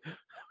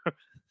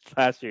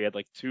last year he had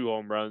like 2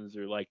 home runs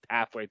or like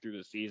halfway through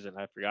the season.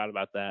 I forgot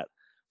about that.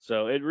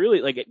 So it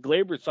really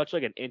Glaber is such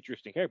like an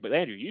interesting character. But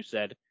Andrew, you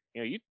said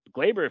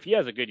Glaber, if he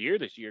has a good year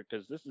this year,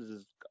 because this is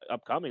his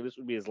upcoming, this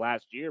would be his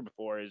last year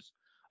before his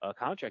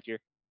contract year.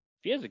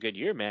 If he has a good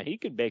year, man, he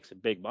could make some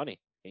big money.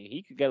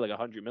 He could get like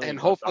 $100 million. And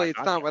hopefully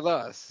it's not with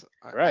us,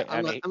 right?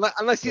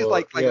 Unless he's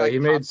Well, yeah, he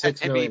made top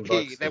 10 $6 million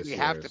MVP, then this we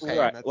have year, to so- pay him.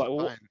 right. That's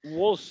Like, fine.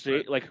 we'll see.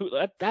 Right. Like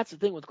that's the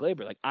thing with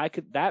Glaber. Like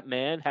that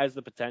man has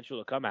the potential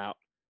to come out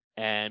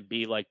and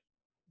be like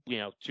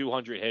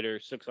 200 hitter,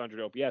 600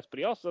 OPS, but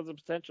he also has the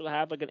potential to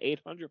have like an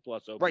 800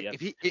 plus OPS. Right. If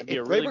be a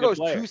Glaber really good goes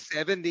player.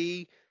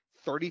 270,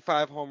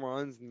 35 home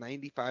runs,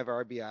 95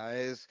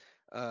 RBIs,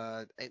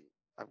 and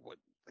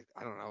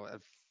I don't know, a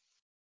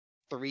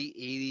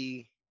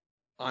 380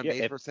 on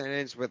base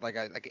percentage with like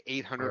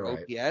 800 All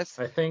right. OPS.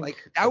 I think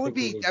like I that would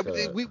think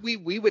be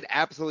we would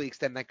absolutely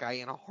extend that guy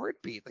in a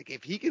heartbeat. Like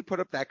if he could put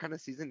up that kind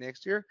of season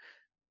next year,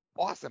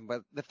 awesome.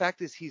 But the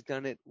fact is he's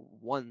done it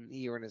 1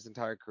 year in his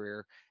entire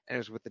career, and it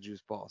was with the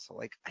juice ball. So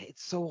like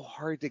it's so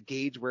hard to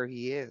gauge where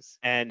he is.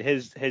 And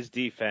his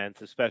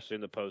defense, especially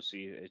in the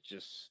postseason, it's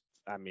just,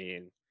 I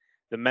mean,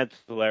 the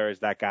mental errors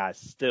that guy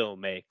still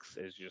makes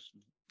is just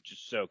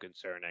so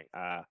concerning.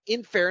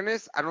 In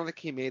fairness, I don't think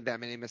he made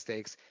that many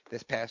mistakes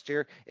this past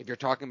year. If you're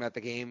talking about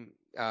the game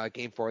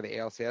 4 of the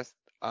ALCS,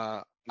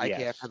 IKF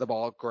Yes. had the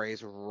ball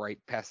graze right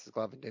past his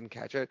glove and didn't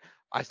catch it.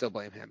 I still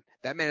blame him.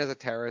 That man is a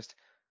terrorist,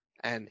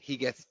 and he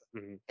gets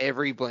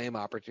every blame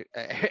opportunity,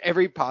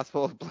 every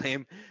possible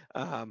blame.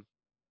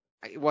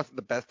 It wasn't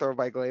the best throw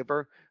by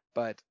Glaber,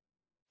 but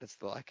it's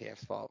still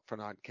IKF's fault for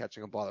not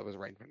catching a ball that was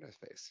right in front of his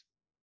face.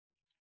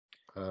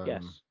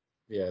 Yes.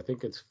 Yeah, I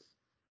think it's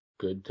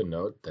good to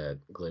note that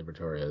Gleyber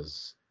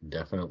Torres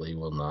definitely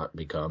will not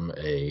become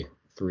a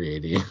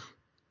 380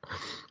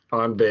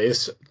 on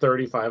base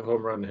 35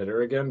 home run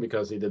hitter again,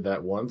 because he did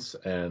that once,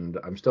 and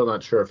I'm still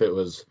not sure if it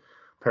was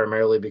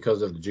primarily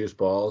because of the juice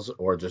balls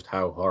or just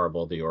how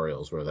horrible the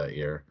Orioles were that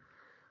year.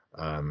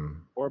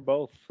 Or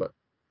both.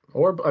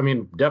 I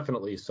mean,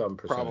 definitely some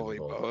percentage Probably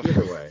of both.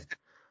 Either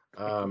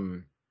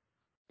way,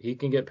 he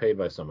can get paid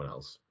by someone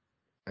else,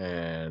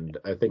 and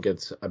I think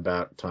it's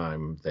about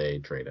time they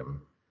trade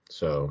him.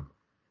 So,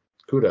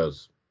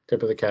 kudos,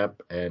 tip of the cap,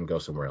 and go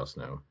somewhere else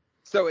now.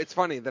 So it's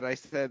funny that I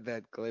said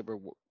that Glaber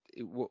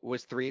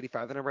was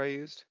 385 the number I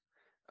used.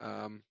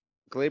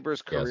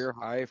 Glaber's career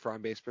high for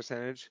on base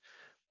percentage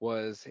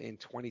was in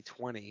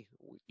 2020.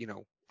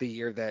 The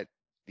year that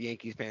the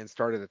Yankees fans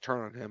started to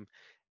turn on him,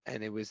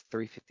 and it was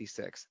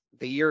 356.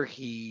 The year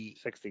he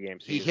 60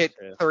 games. He hit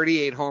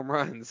 38 home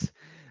runs.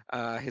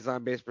 His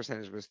on base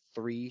percentage was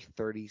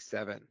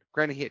 337.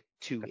 Granted, he hit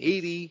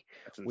 280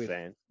 That's with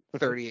insane.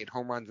 38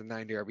 home runs and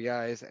 90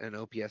 RBIs and an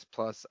OPS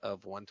plus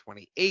of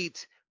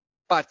 128.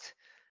 But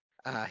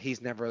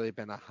he's never really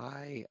been a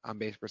high on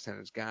base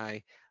percentage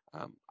guy.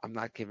 I'm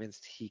not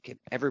convinced he can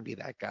ever be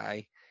that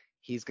guy.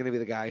 He's going to be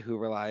the guy who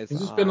relies He's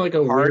just on been like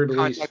a hard weirdly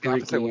contact the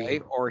opposite streaky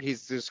way, or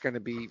he's just going to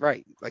be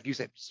right, like you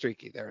said,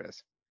 streaky. There it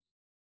is.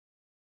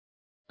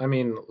 I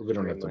mean, we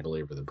don't have to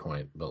Extremely. belabor the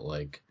point, but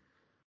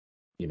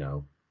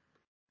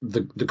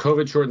the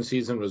COVID shortened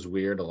season was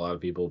weird. A lot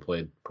of people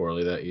played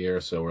poorly that year,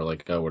 so we're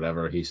like, oh,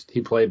 whatever. He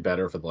played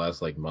better for the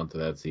last month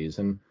of that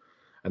season,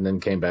 and then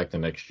came back the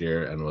next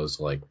year and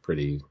was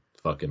pretty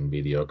fucking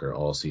mediocre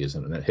all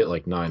season, and it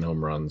hit 9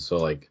 home runs.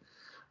 So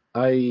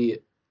I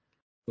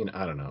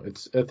don't know.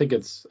 I think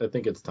it's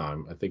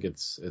time. I think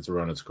it's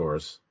run its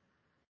course.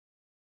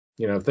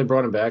 If they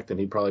brought him back, then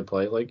he'd probably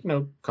play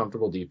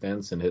comfortable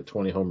defense and hit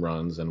 20 home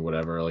runs and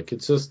whatever.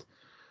 It's just,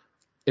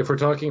 if we're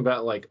talking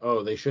about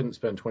they shouldn't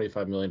spend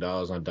 $25 million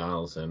on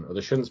Donaldson, or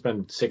they shouldn't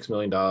spend $6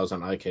 million on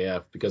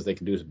IKF because they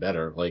can do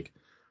better.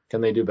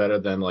 Can they do better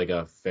than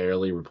a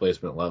fairly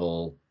replacement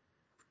level,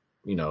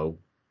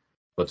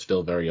 but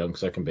still very young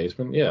second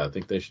baseman? Yeah, I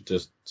think they should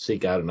just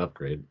seek out an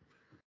upgrade.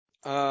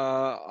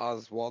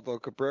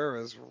 Oswaldo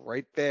Cabrera is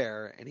right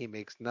there, and he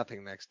makes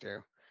nothing next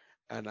year.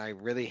 And I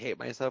really hate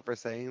myself for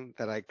saying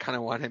that I kind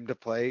of want him to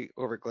play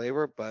over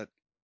Glaber, but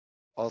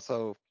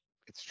also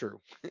it's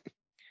true.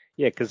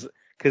 Yeah, because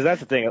that's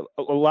the thing.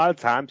 A lot of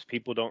times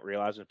people don't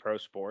realize in pro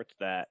sports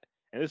that,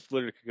 and this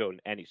literally could go in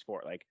any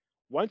sport. Like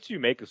once you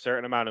make a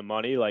certain amount of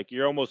money, like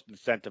you're almost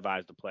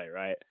incentivized to play,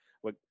 right?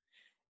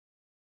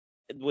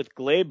 With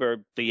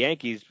Glaber, the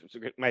Yankees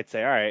might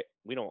say, all right,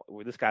 we don't.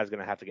 This guy's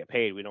going to have to get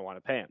paid. We don't want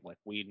to pay him. Like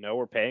we know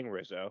we're paying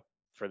Rizzo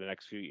for the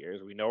next few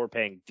years. We know we're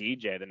paying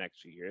DJ the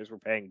next few years. We're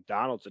paying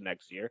Donaldson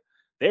next year.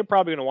 They're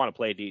probably going to want to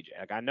play DJ.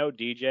 Like I know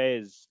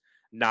DJ is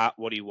not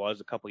what he was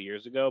a couple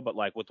years ago, but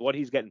like with what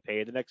he's getting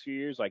paid the next few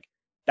years, like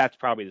that's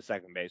probably the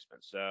second baseman.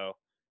 So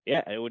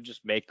yeah, it would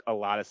just make a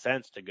lot of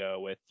sense to go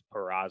with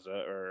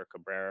Peraza or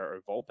Cabrera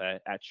or Volpe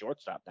at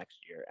shortstop next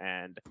year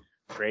and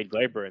trade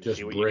Glaber and see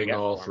Just what you can bring get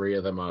all for him. three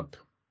of them up.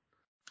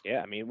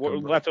 Yeah, I mean,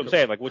 that's what I'm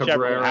saying. Like,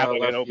 whichever, have Cabrera like an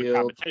left open field,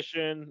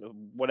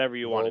 competition, whatever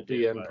you want to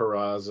do. Volpe and But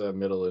Peraza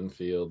middle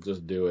infield.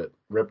 Just do it.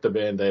 Rip the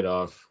Band-Aid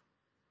off.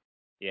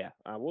 yeah,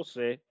 we'll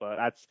see.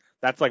 But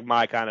that's like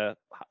my kind of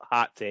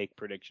hot take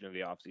prediction of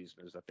the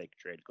offseason is that they could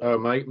trade Oh,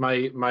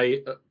 Glaber.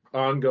 my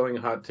ongoing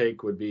hot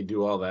take would be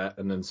do all that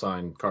and then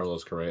sign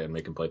Carlos Correa and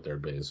make him play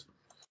third base.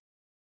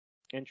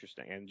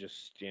 Interesting, and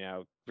just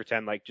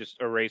pretend like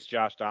just erase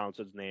Josh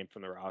Donaldson's name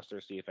from the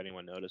roster, see if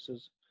anyone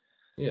notices.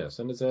 Yeah,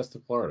 send his ass to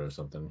Florida or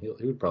something.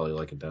 He would probably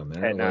like it down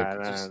there. Hey, Like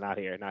no, just not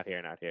here, not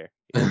here, not here.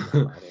 He doesn't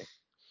want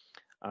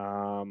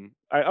out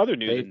here. Other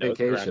news paid and notes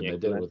around vacation. They Yankee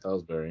did it land. with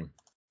Ellsbury.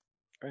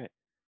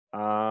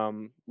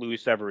 Right.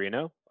 Luis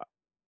Severino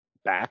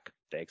back.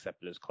 They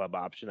accepted his club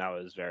option. That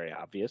was very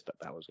obvious that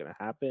that was going to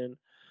happen.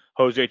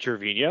 Jose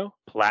Trevino,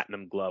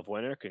 platinum glove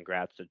winner.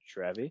 Congrats to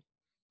Trevi.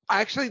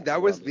 Actually, I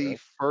that was love the that.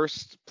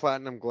 first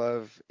platinum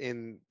glove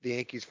in the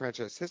Yankees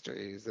franchise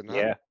history, is it not?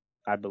 Yeah,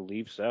 I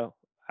believe so.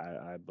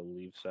 I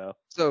believe so.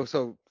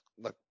 So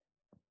look,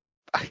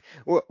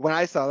 when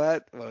I saw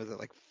that, what was it,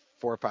 like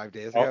 4 or 5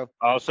 days ago?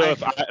 Also,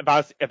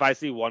 I if I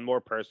see one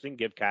more person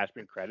give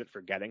Cashman credit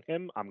for getting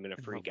him, I'm gonna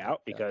oh freak my out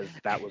god. because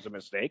that was a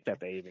mistake that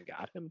they even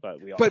got him.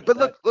 But we all But know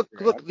but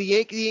that. look, the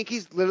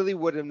Yankees literally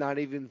would have not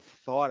even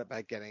thought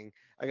about getting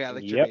a guy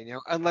like Yep. Trevino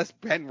unless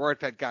Ben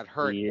Rortvedt got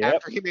hurt Yep.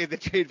 after he made the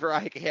trade for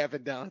Ike Haff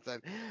and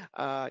Donaldson.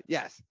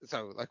 Yes,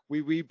 so like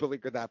we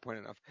beleaguered that point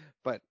enough.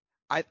 But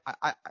I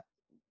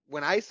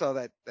when I saw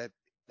that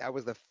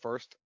was the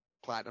first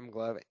platinum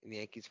glove in the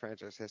Yankees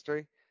franchise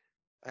history,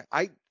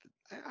 I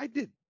I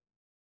did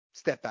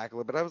step back a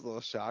little bit. I was a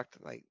little shocked.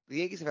 Like the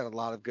Yankees have had a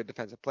lot of good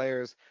defensive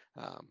players.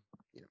 Um,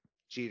 you know,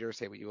 Jeter,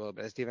 say what you will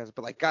about his defense,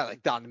 but like guy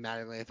like Don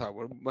Mattingly, I thought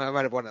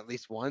might have won at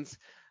least once.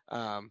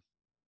 Um,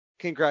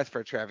 congrats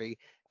for Trevi.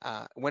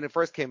 When it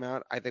first came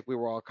out, I think we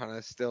were all kind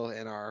of still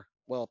in our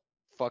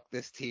fuck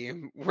this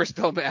team. We're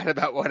still mad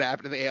about what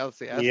happened in the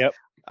ALCS. Yep.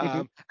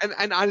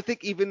 And I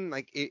think even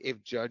like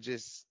if Judge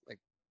is like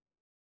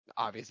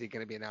obviously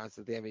going to be announced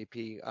as the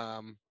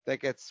MVP, that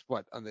gets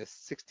what on the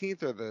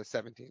 16th or the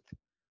 17th.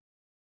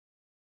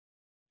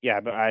 Yeah,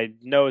 but I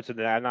know it's in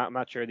the. I'm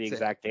not sure the So,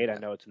 exact date. I yeah.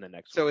 know it's in the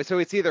next So week. so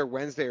it's either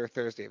Wednesday or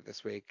Thursday of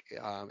this week.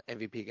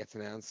 MVP gets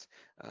announced.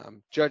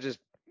 Judge is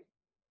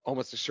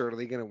almost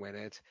assuredly going to win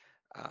it.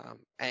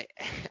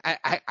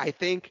 I, I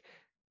think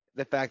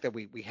the fact that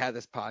we had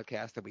this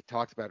podcast that we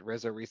talked about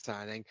Rizzo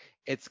resigning,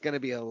 it's going to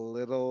be a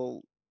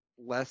little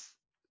less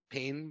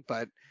pain.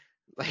 But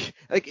like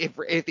if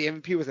the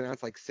MVP was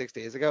announced like 6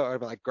 days ago, I'd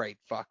be like, great,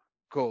 fuck.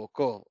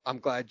 Cool. I'm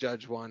glad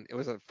Judge won. It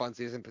was a fun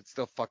season, but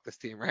still fuck this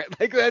team, right?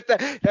 Like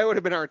that would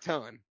have been our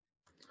tone.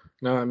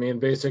 No, I mean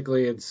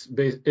basically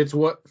it's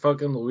what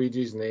fucking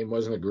Luigi's name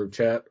was in the group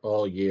chat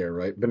all year,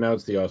 right? But now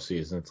it's the off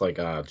season. It's like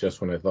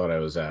just when I thought I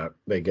was out,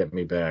 they get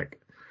me back.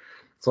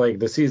 It's like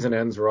the season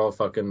ends, we're all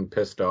fucking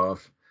pissed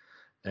off,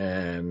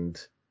 and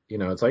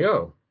it's like,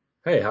 oh,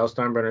 hey, Hal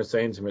Steinbrenner's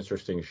saying some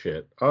interesting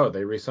shit. Oh,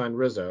 they re-signed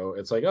Rizzo.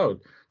 It's like, oh,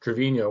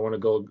 Trevino won a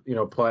gold,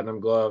 platinum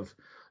glove.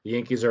 The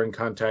Yankees are in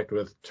contact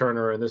with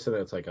Turner and this and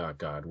that. It's like, oh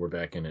god, we're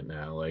back in it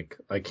now. Like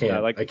I No,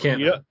 can't, like I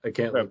can't, I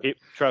can't. bro,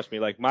 trust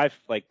me. Like my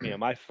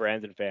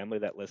friends and family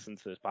that listen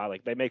to this pod,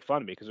 like they make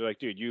fun of me because they're like,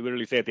 dude, you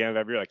literally say at the end of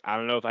every year, like, I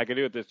don't know if I can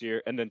do it this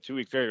year, and then 2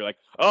 weeks later, you're like,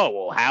 oh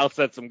well, Hal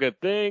said some good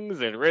things,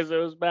 and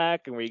Rizzo's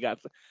back, and we got,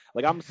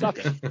 like, I'm a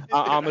sucker.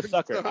 I'm a I'm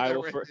sucker. so there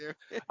with you.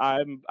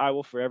 I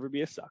will forever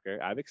be a sucker.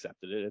 I've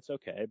accepted it. It's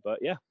okay, but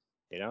yeah.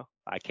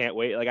 I can't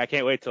wait. Like, I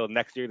can't wait till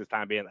next year this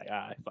time being like,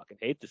 I fucking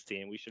hate this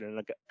team. We should have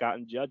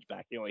gotten Judge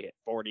back. He only hit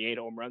 48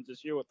 home runs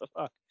this year. What the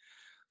fuck?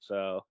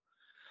 So,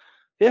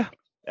 yeah,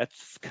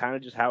 that's kind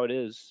of just how it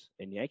is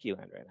in Yankee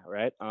land right now,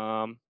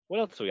 right?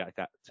 What else we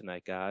got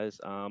tonight, guys?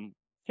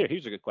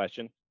 Here's a good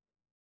question.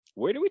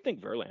 Where do we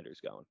think Verlander's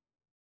going?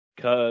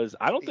 Because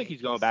I don't think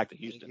he's going back to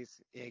Houston.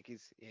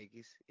 Yankees.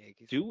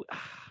 Do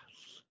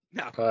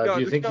No, Do no, you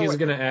there's think no he's way.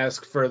 going to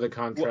ask for the well,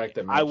 contract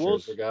that I Matt will.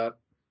 Scherzer got?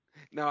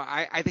 No,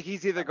 I think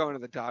he's either going to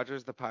the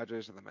Dodgers, the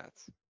Padres, or the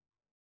Mets.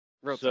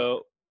 Real talk.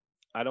 So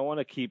I don't want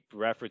to keep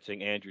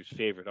referencing Andrew's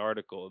favorite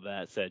article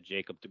that said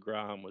Jacob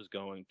DeGrom was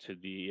going to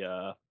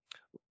the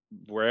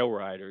Rail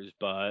Riders,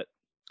 but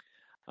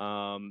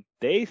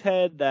they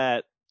said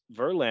that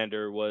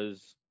Verlander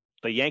was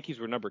the Yankees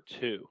were number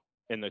 2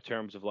 in the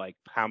terms of like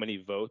how many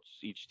votes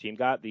each team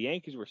got. The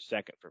Yankees were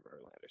second for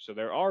Verlander. So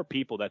there are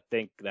people that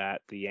think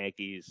that the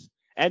Yankees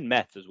and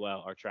Mets as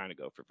well are trying to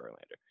go for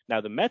Verlander.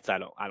 Now the Mets I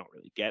don't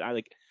really get. I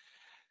like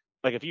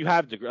if you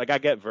have like I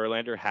get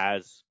Verlander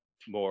has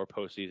more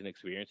postseason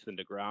experience than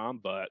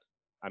DeGrom, but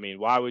I mean,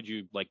 why would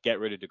you like get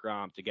rid of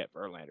DeGrom to get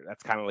Verlander?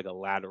 That's kind of like a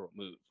lateral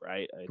move,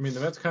 right? I mean, the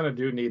Mets kind of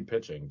do need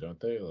pitching, don't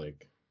they?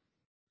 Like,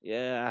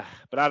 Yeah,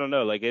 but I don't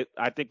know. Like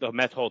I think the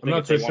Mets whole I'm thing. not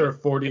If they so sure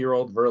want,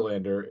 40-year-old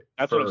Verlander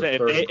that's what I'm for saying.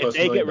 30 If plus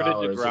they get million rid of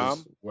dollars Degrom,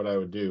 is what I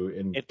would do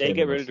in if they get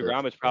tandem rid of with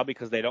Degrom, it's Scherzer. probably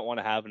because they don't want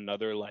to have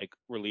another like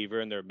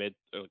reliever in their mid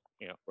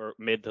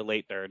to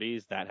late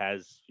 30s that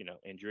has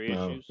injury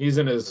No,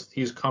 issues.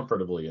 he's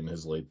comfortably in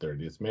his late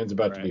 30s. Man's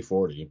about to be Right.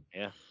 40.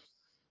 Yeah.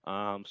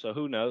 So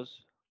who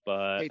knows?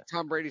 But Hey,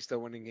 Tom Brady's still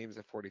winning games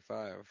at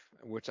 45,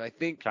 which I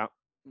think Tom,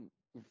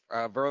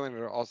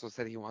 Verlander also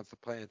said he wants to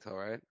play until,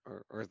 right?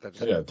 Or is that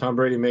So just yeah, Tom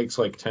Brady makes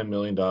like $10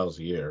 million a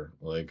year.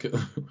 Like,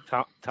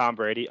 Tom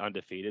Brady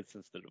undefeated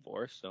since the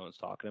divorce. No one's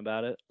talking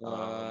about it.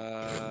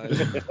 I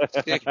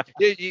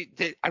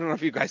don't know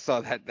if you guys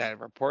saw that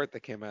report that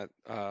came out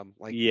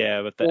like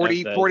Yeah, but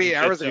 48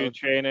 hours jiu-jitsu ago.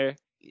 trainer.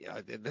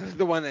 Yeah,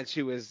 the one that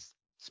she was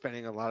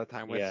spending a lot of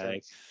time with Yeah,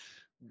 since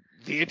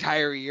the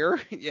entire year.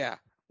 Yeah,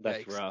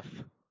 that's yikes. rough.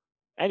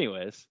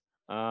 Anyways,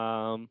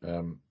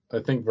 I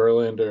think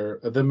Verlander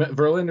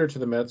to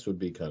the Mets would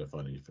be kind of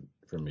funny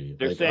for me.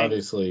 they're Like, saying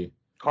obviously,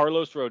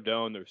 Carlos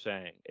Rodon. They're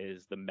saying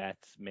is the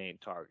Mets' main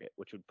target,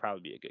 which would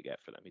probably be a good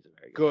get for them. He's a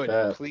very good. Good.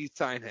 that Please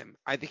sign him.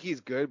 I think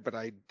he's good, but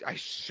I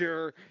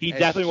sure He as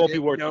definitely won't be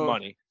shit worth the no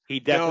money. He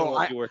definitely no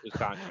won't I be worth his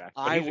contract.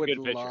 But I he's a would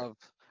good pitcher. love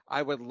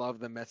I would love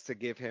the Mets to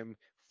give him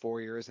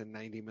 4 years and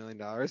 $90 million,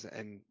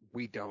 and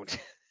we don't.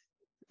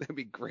 That'd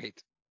be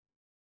great.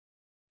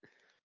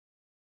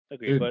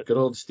 Agreed. dude, But good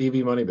old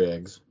Stevie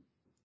Moneybags.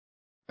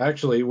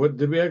 Actually, what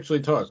did we actually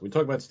talk? We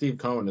talked about Steve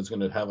Cohen is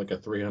going to have like a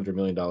 $300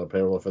 million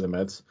payroll for the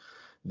Mets.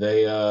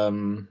 They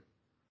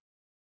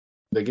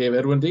gave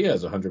Edwin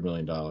Diaz $100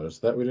 million.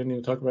 That we didn't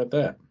even talk about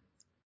that.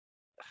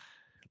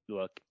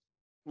 look,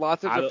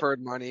 Lots of I don't.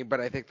 deferred money, but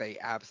I think they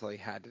absolutely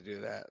had to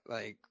do that.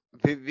 Like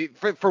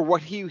for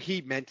what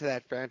he meant to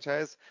that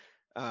franchise,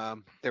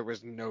 there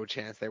was no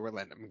chance they were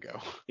letting him go.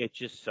 It's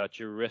just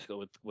such a risk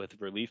with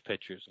relief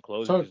pitchers and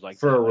closers So like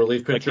for that. a Like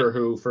relief like pitcher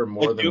who, for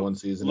more than do one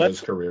season of his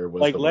let's career,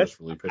 was like the let's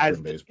worst relief pitcher as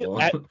in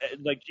baseball.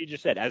 like you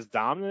just said, as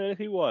dominant as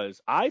he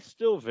was, I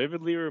still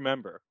vividly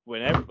remember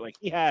whenever like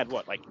he had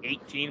what like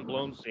 18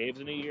 blown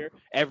saves in a year.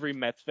 Every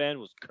Mets fan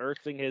was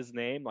cursing his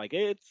name. Like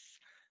it's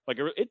like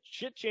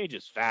shit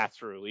changes fast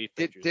for relief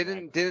pitchers,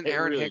 man. Didn't It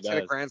Aaron really Hicks get a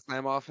does. grand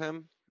slam off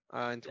him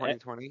in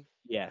 2020?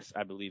 Yes,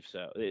 I believe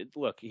so.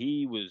 Look,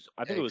 he was.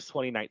 I think it was Yikes.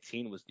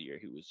 2019 was the year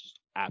he was just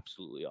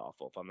absolutely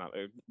awful. If I'm not,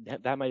 or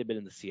that might have been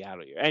in the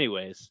Seattle year.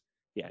 Anyways,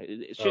 yeah,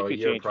 shit Oh, a could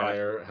year change fast.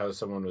 prior, how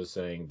someone was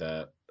saying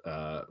that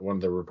one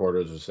of the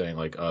reporters was saying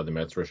like, the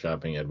Mets were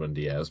shopping Edwin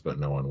Diaz, but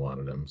no one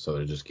wanted him, so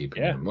they're just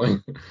keeping Yeah, him. Like,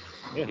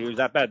 yeah, he was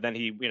that bad. Then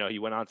he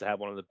went on to have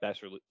one of the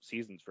best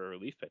seasons for a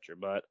relief pitcher.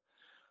 But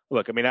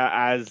look, I mean,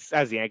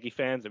 as Yankee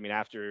fans, I mean,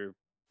 after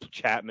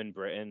Chapman,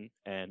 Britton,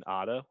 and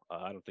Otto,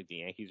 I don't think the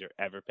Yankees are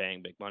ever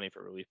paying big money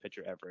for a relief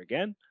pitcher ever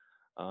again.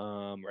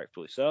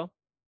 Rightfully so.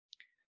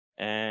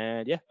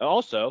 And yeah,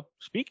 also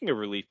speaking of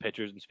relief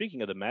pitchers and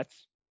speaking of the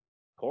Mets,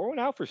 pour one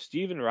out for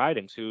Steven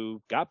Ridings,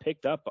 who got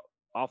picked up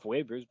off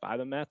waivers by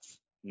the Mets.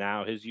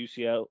 Now his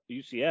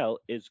UCL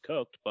is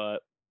cooked, but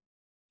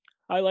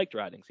I liked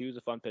Ridings. He was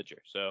a fun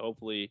pitcher, so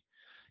hopefully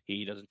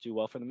he doesn't do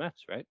well for the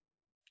Mets, right?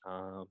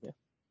 Yeah.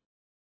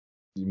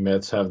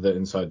 Mets have the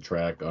inside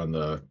track on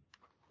the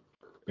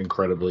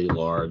incredibly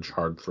large,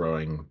 hard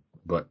throwing,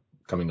 but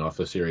coming off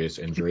a serious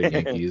injury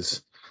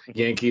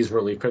Yankees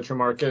relief pitcher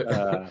market.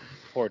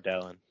 Poor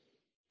Dellin.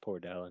 Poor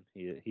Dellin.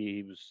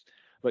 He was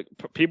like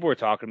people were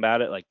talking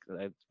about it, like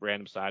a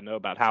random side note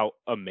about how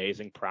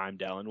amazing Prime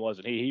Dellin was,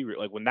 and he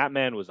like when that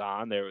man was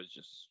on, there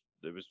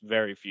was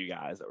very few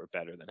guys that were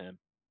better than him.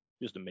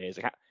 Just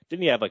amazing.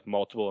 Didn't he have like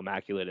multiple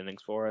immaculate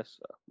innings for us?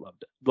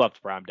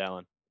 Loved Prime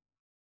Dellin.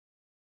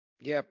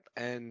 Yep,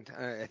 and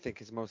I think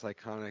his most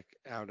iconic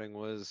outing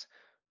was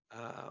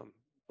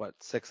what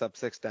 6 up,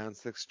 6 down,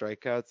 6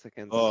 strikeouts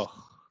against Oh,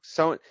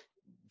 so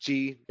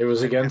G. It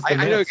was against the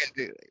I know Mets.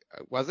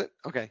 was it?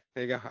 Okay,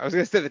 there you go. I was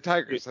gonna say the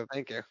Tigers, dude, so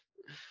thank you.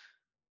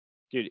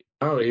 dude,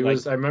 Oh, he like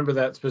was. I remember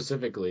that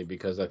specifically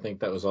because I think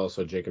that was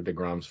also Jacob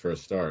deGrom's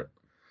first start.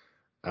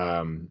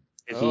 Oh,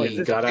 is He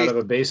this got out Chase? of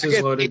a I bases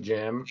guess loaded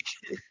jam.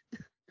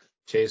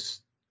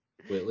 Chase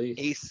Whitley.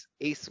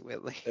 Ace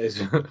Whitley.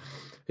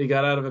 He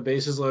got out of a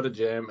bases loaded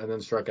jam and then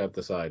struck out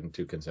the side in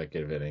 2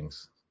 consecutive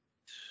innings.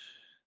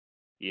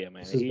 yeah,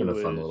 man, This has he been a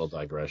fun was little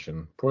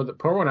digression.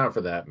 Pour one out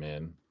for that,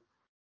 man.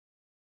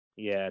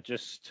 yeah,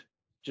 just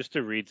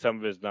to read some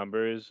of his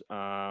numbers.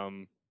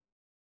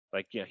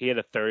 Like he had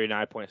a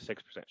 39.6%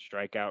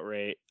 strikeout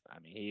rate. I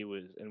mean, he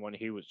was and when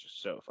he was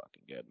just so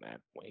fucking good, man,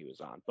 when he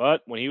was on.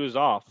 But when he was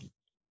off,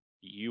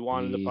 You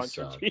wanted to He punch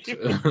your sucked.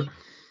 TV.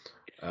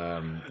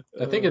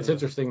 I think it's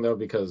interesting though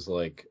because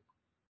like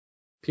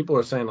people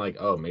are saying like,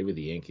 oh, maybe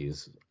the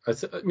Yankees.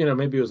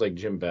 Maybe it was like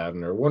Jim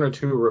Batten or one or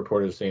two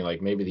reporters saying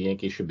like maybe the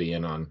Yankees should be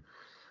in on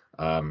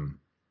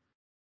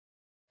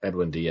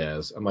Edwin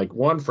Diaz. I'm like,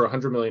 one, for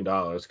 $100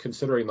 million,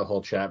 considering the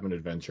whole Chapman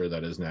adventure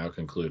that is now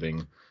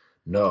concluding,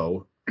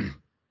 no.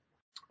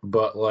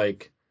 But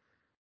like,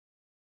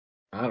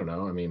 I don't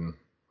know. I mean,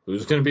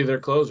 who's going to be their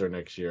closer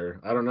next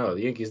year? I don't know.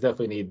 The Yankees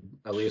definitely need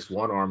at least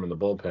one arm in the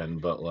bullpen,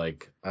 but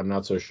like, I'm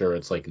not so sure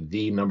it's like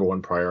the number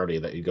one priority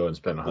that you go and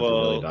spend $100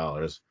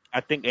 million.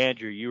 I think,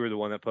 Andrew, you were the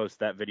one that posted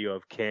that video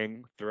of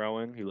King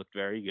throwing. He looked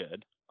very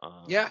good.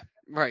 Yeah,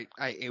 right.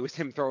 It was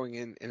him throwing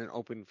in an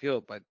open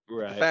field, but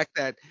Right. the fact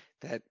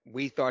that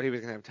we thought he was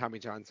gonna have Tommy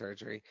John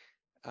surgery,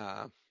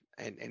 and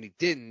he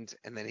didn't,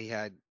 and then he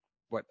had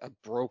a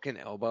broken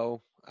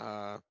elbow.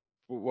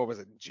 What was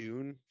it?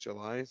 June,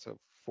 July, so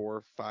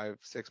 4, 5,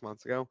 6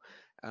 months ago,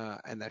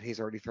 and that he's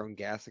already thrown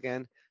gas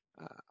again.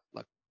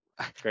 Look,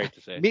 Great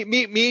to see.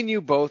 Me and you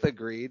both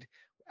agreed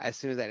as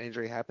soon as that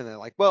injury happened. They're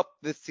like, well,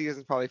 this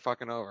season's probably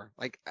fucking over.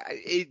 Like,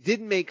 it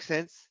didn't make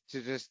sense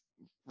to just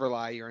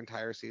rely your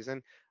entire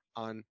season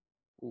on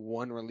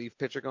one relief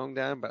pitcher going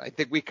down, but I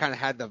think we kind of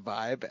had the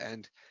vibe,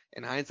 and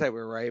in hindsight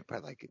we're right,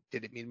 but like,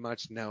 did it mean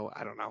much? No,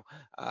 I don't know.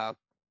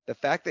 The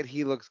fact that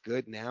he looks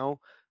good now,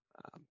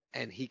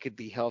 and he could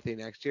be healthy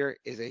next year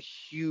is a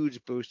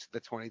huge boost to the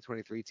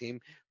 2023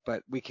 team,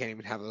 but we can't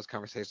even have those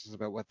conversations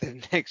about what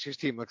the next year's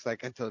team looks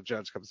like until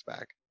Judge comes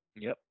back.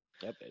 Yep,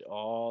 it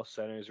all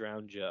centers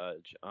around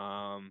Judge.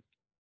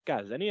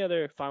 Guys, any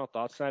other final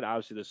thoughts tonight?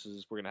 Obviously,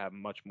 we're gonna have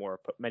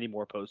many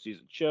more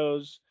postseason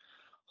shows.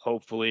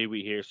 Hopefully,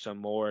 we hear some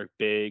more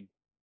big,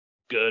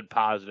 good,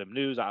 positive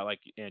news. Like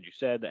Andrew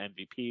said, the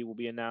MVP will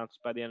be announced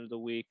by the end of the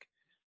week.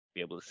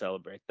 Be able to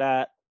celebrate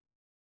that.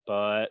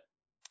 But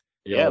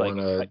Y'all want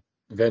to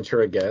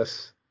venture a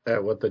guess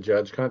at what the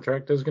Judge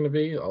contract is going to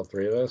be? All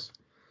three of us.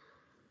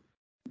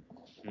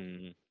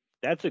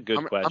 That's a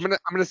good question. I'm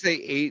gonna say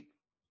 8,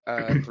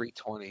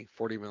 320,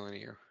 $40 million a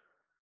year.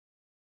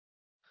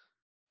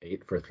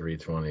 8 for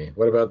 320.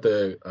 What about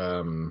the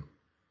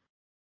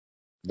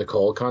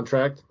Cole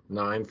contract?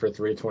 9 for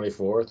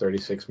 324,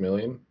 $36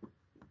 million.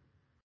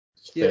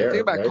 Yeah, the thing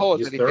about right? Cole is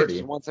He's that he 30.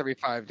 pitches once every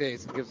 5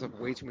 days and gives up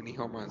way too many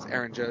home runs.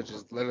 Aaron Judge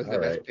is literally the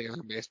best player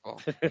in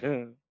baseball.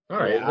 All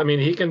right. Yeah. I mean,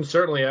 he can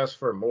certainly ask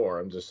for more.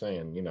 I'm just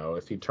saying,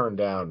 if he turned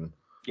down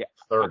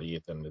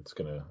 30, then it's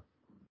gonna.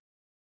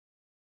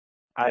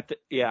 I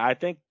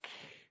think.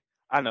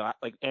 I don't know,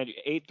 like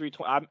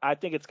 8-3-20. I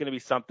think it's gonna be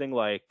something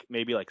like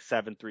maybe like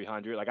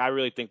 7-300. Like, I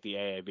really think the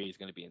AAV is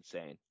gonna be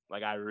insane.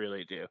 Like, I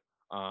really do.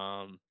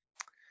 But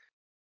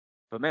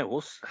man,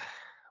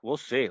 we'll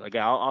see. Like,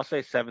 I'll say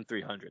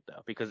 7-300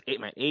 though, because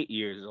 8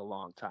 years is a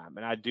long time,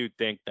 and I do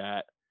think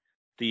that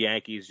the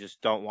Yankees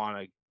just don't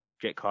want to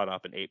get caught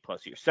up in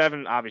 8+ years.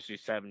 7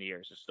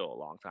 years is still a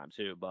long time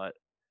too, but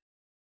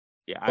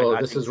yeah.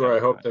 Well, this is where I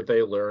hope that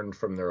they learned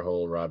from their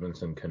whole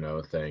Robinson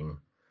Cano thing.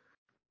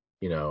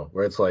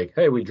 Where it's like,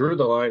 hey, we drew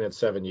the line at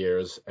 7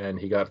 years, and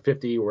he got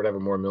 50 or whatever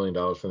more $1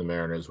 million from the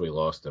Mariners. We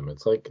lost him.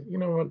 It's like, you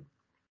know what?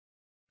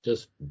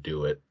 Just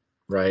do it,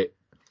 right?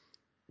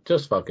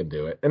 Just fucking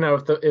do it. And now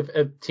if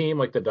a team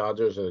like the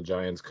Dodgers or the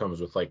Giants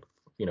comes with like,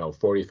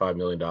 $45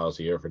 million a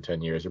year for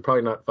 10 years, you're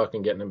probably not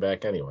fucking getting him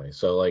back anyway.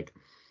 So like,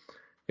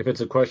 if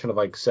it's a question of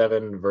like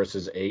 7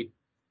 versus 8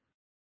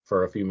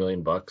 for a few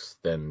 $1,000,000,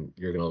 then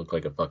you're gonna look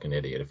like a fucking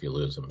idiot if you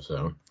lose him.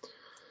 So.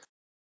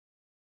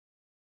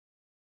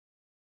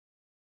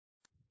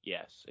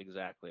 Yes,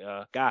 exactly.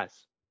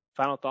 Guys,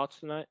 final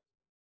thoughts tonight?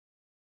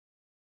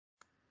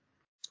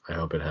 I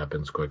hope it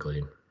happens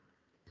quickly.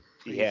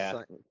 Please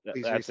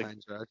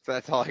resign Judge.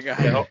 That's all I got.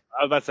 Yeah,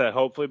 I was about to say,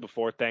 hopefully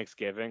before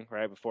Thanksgiving,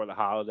 right before the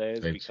holidays,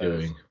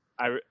 because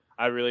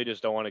I really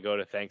just don't want to go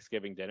to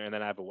Thanksgiving dinner and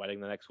then I have a wedding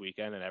the next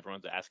weekend and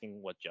everyone's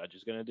asking what Judge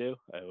is gonna do.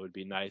 It would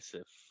be nice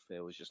if it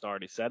was just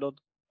already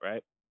settled,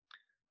 right?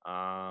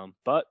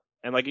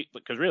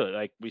 Because really,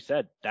 like we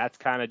said, that's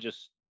kind of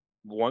just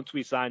once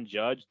we sign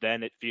Judge,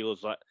 then it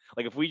feels like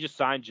if we just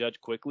sign Judge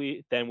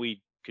quickly, then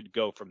we could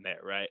go from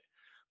there, right?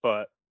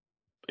 But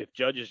if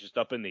Judge is just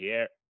up in the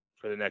air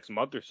for the next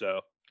month or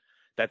so,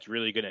 that's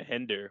really going to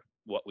hinder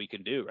what we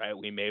can do, right?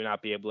 We may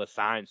not be able to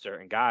sign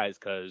certain guys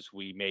because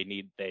they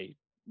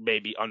may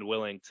be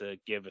unwilling to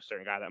give a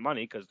certain guy that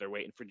money because they're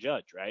waiting for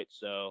Judge, right?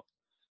 So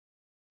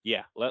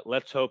yeah,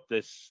 let's hope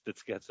this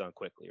gets done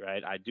quickly,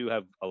 right? I do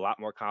have a lot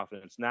more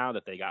confidence now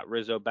that they got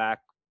Rizzo back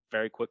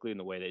very quickly in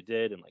the way they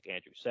did, and like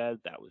Andrew said,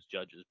 that was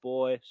Judge's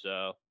boy.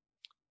 So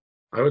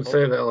I would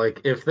say that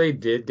like if they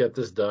did get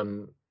this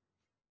done,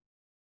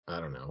 I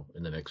don't know,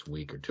 in the next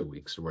week or 2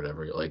 weeks or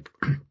whatever, like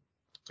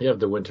you have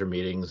the winter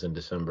meetings in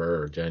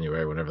December or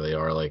January, whenever they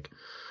are, like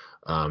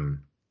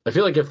I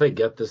feel like if they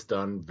get this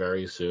done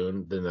very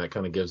soon, then that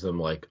kind of gives them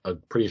like a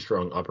pretty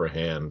strong upper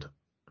hand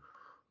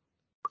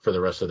for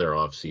the rest of their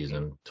off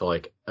season to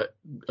like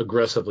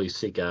aggressively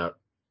seek out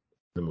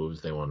the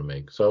moves they want to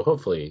make. So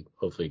hopefully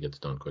it gets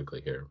done quickly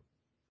here.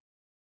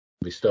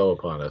 Bestow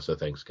upon us a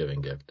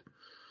Thanksgiving gift.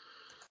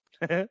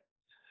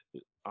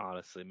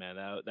 Honestly, man,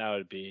 that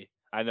would be.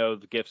 I know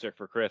the gifts are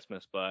for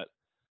Christmas, but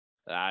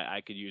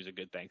I could use a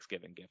good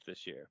Thanksgiving gift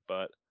this year.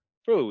 But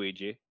for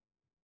Luigi,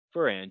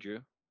 for Andrew,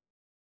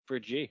 for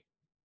G,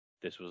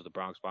 this was the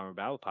Bronx Bomber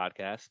Battle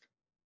podcast,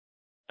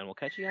 and we'll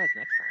catch you guys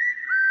next time.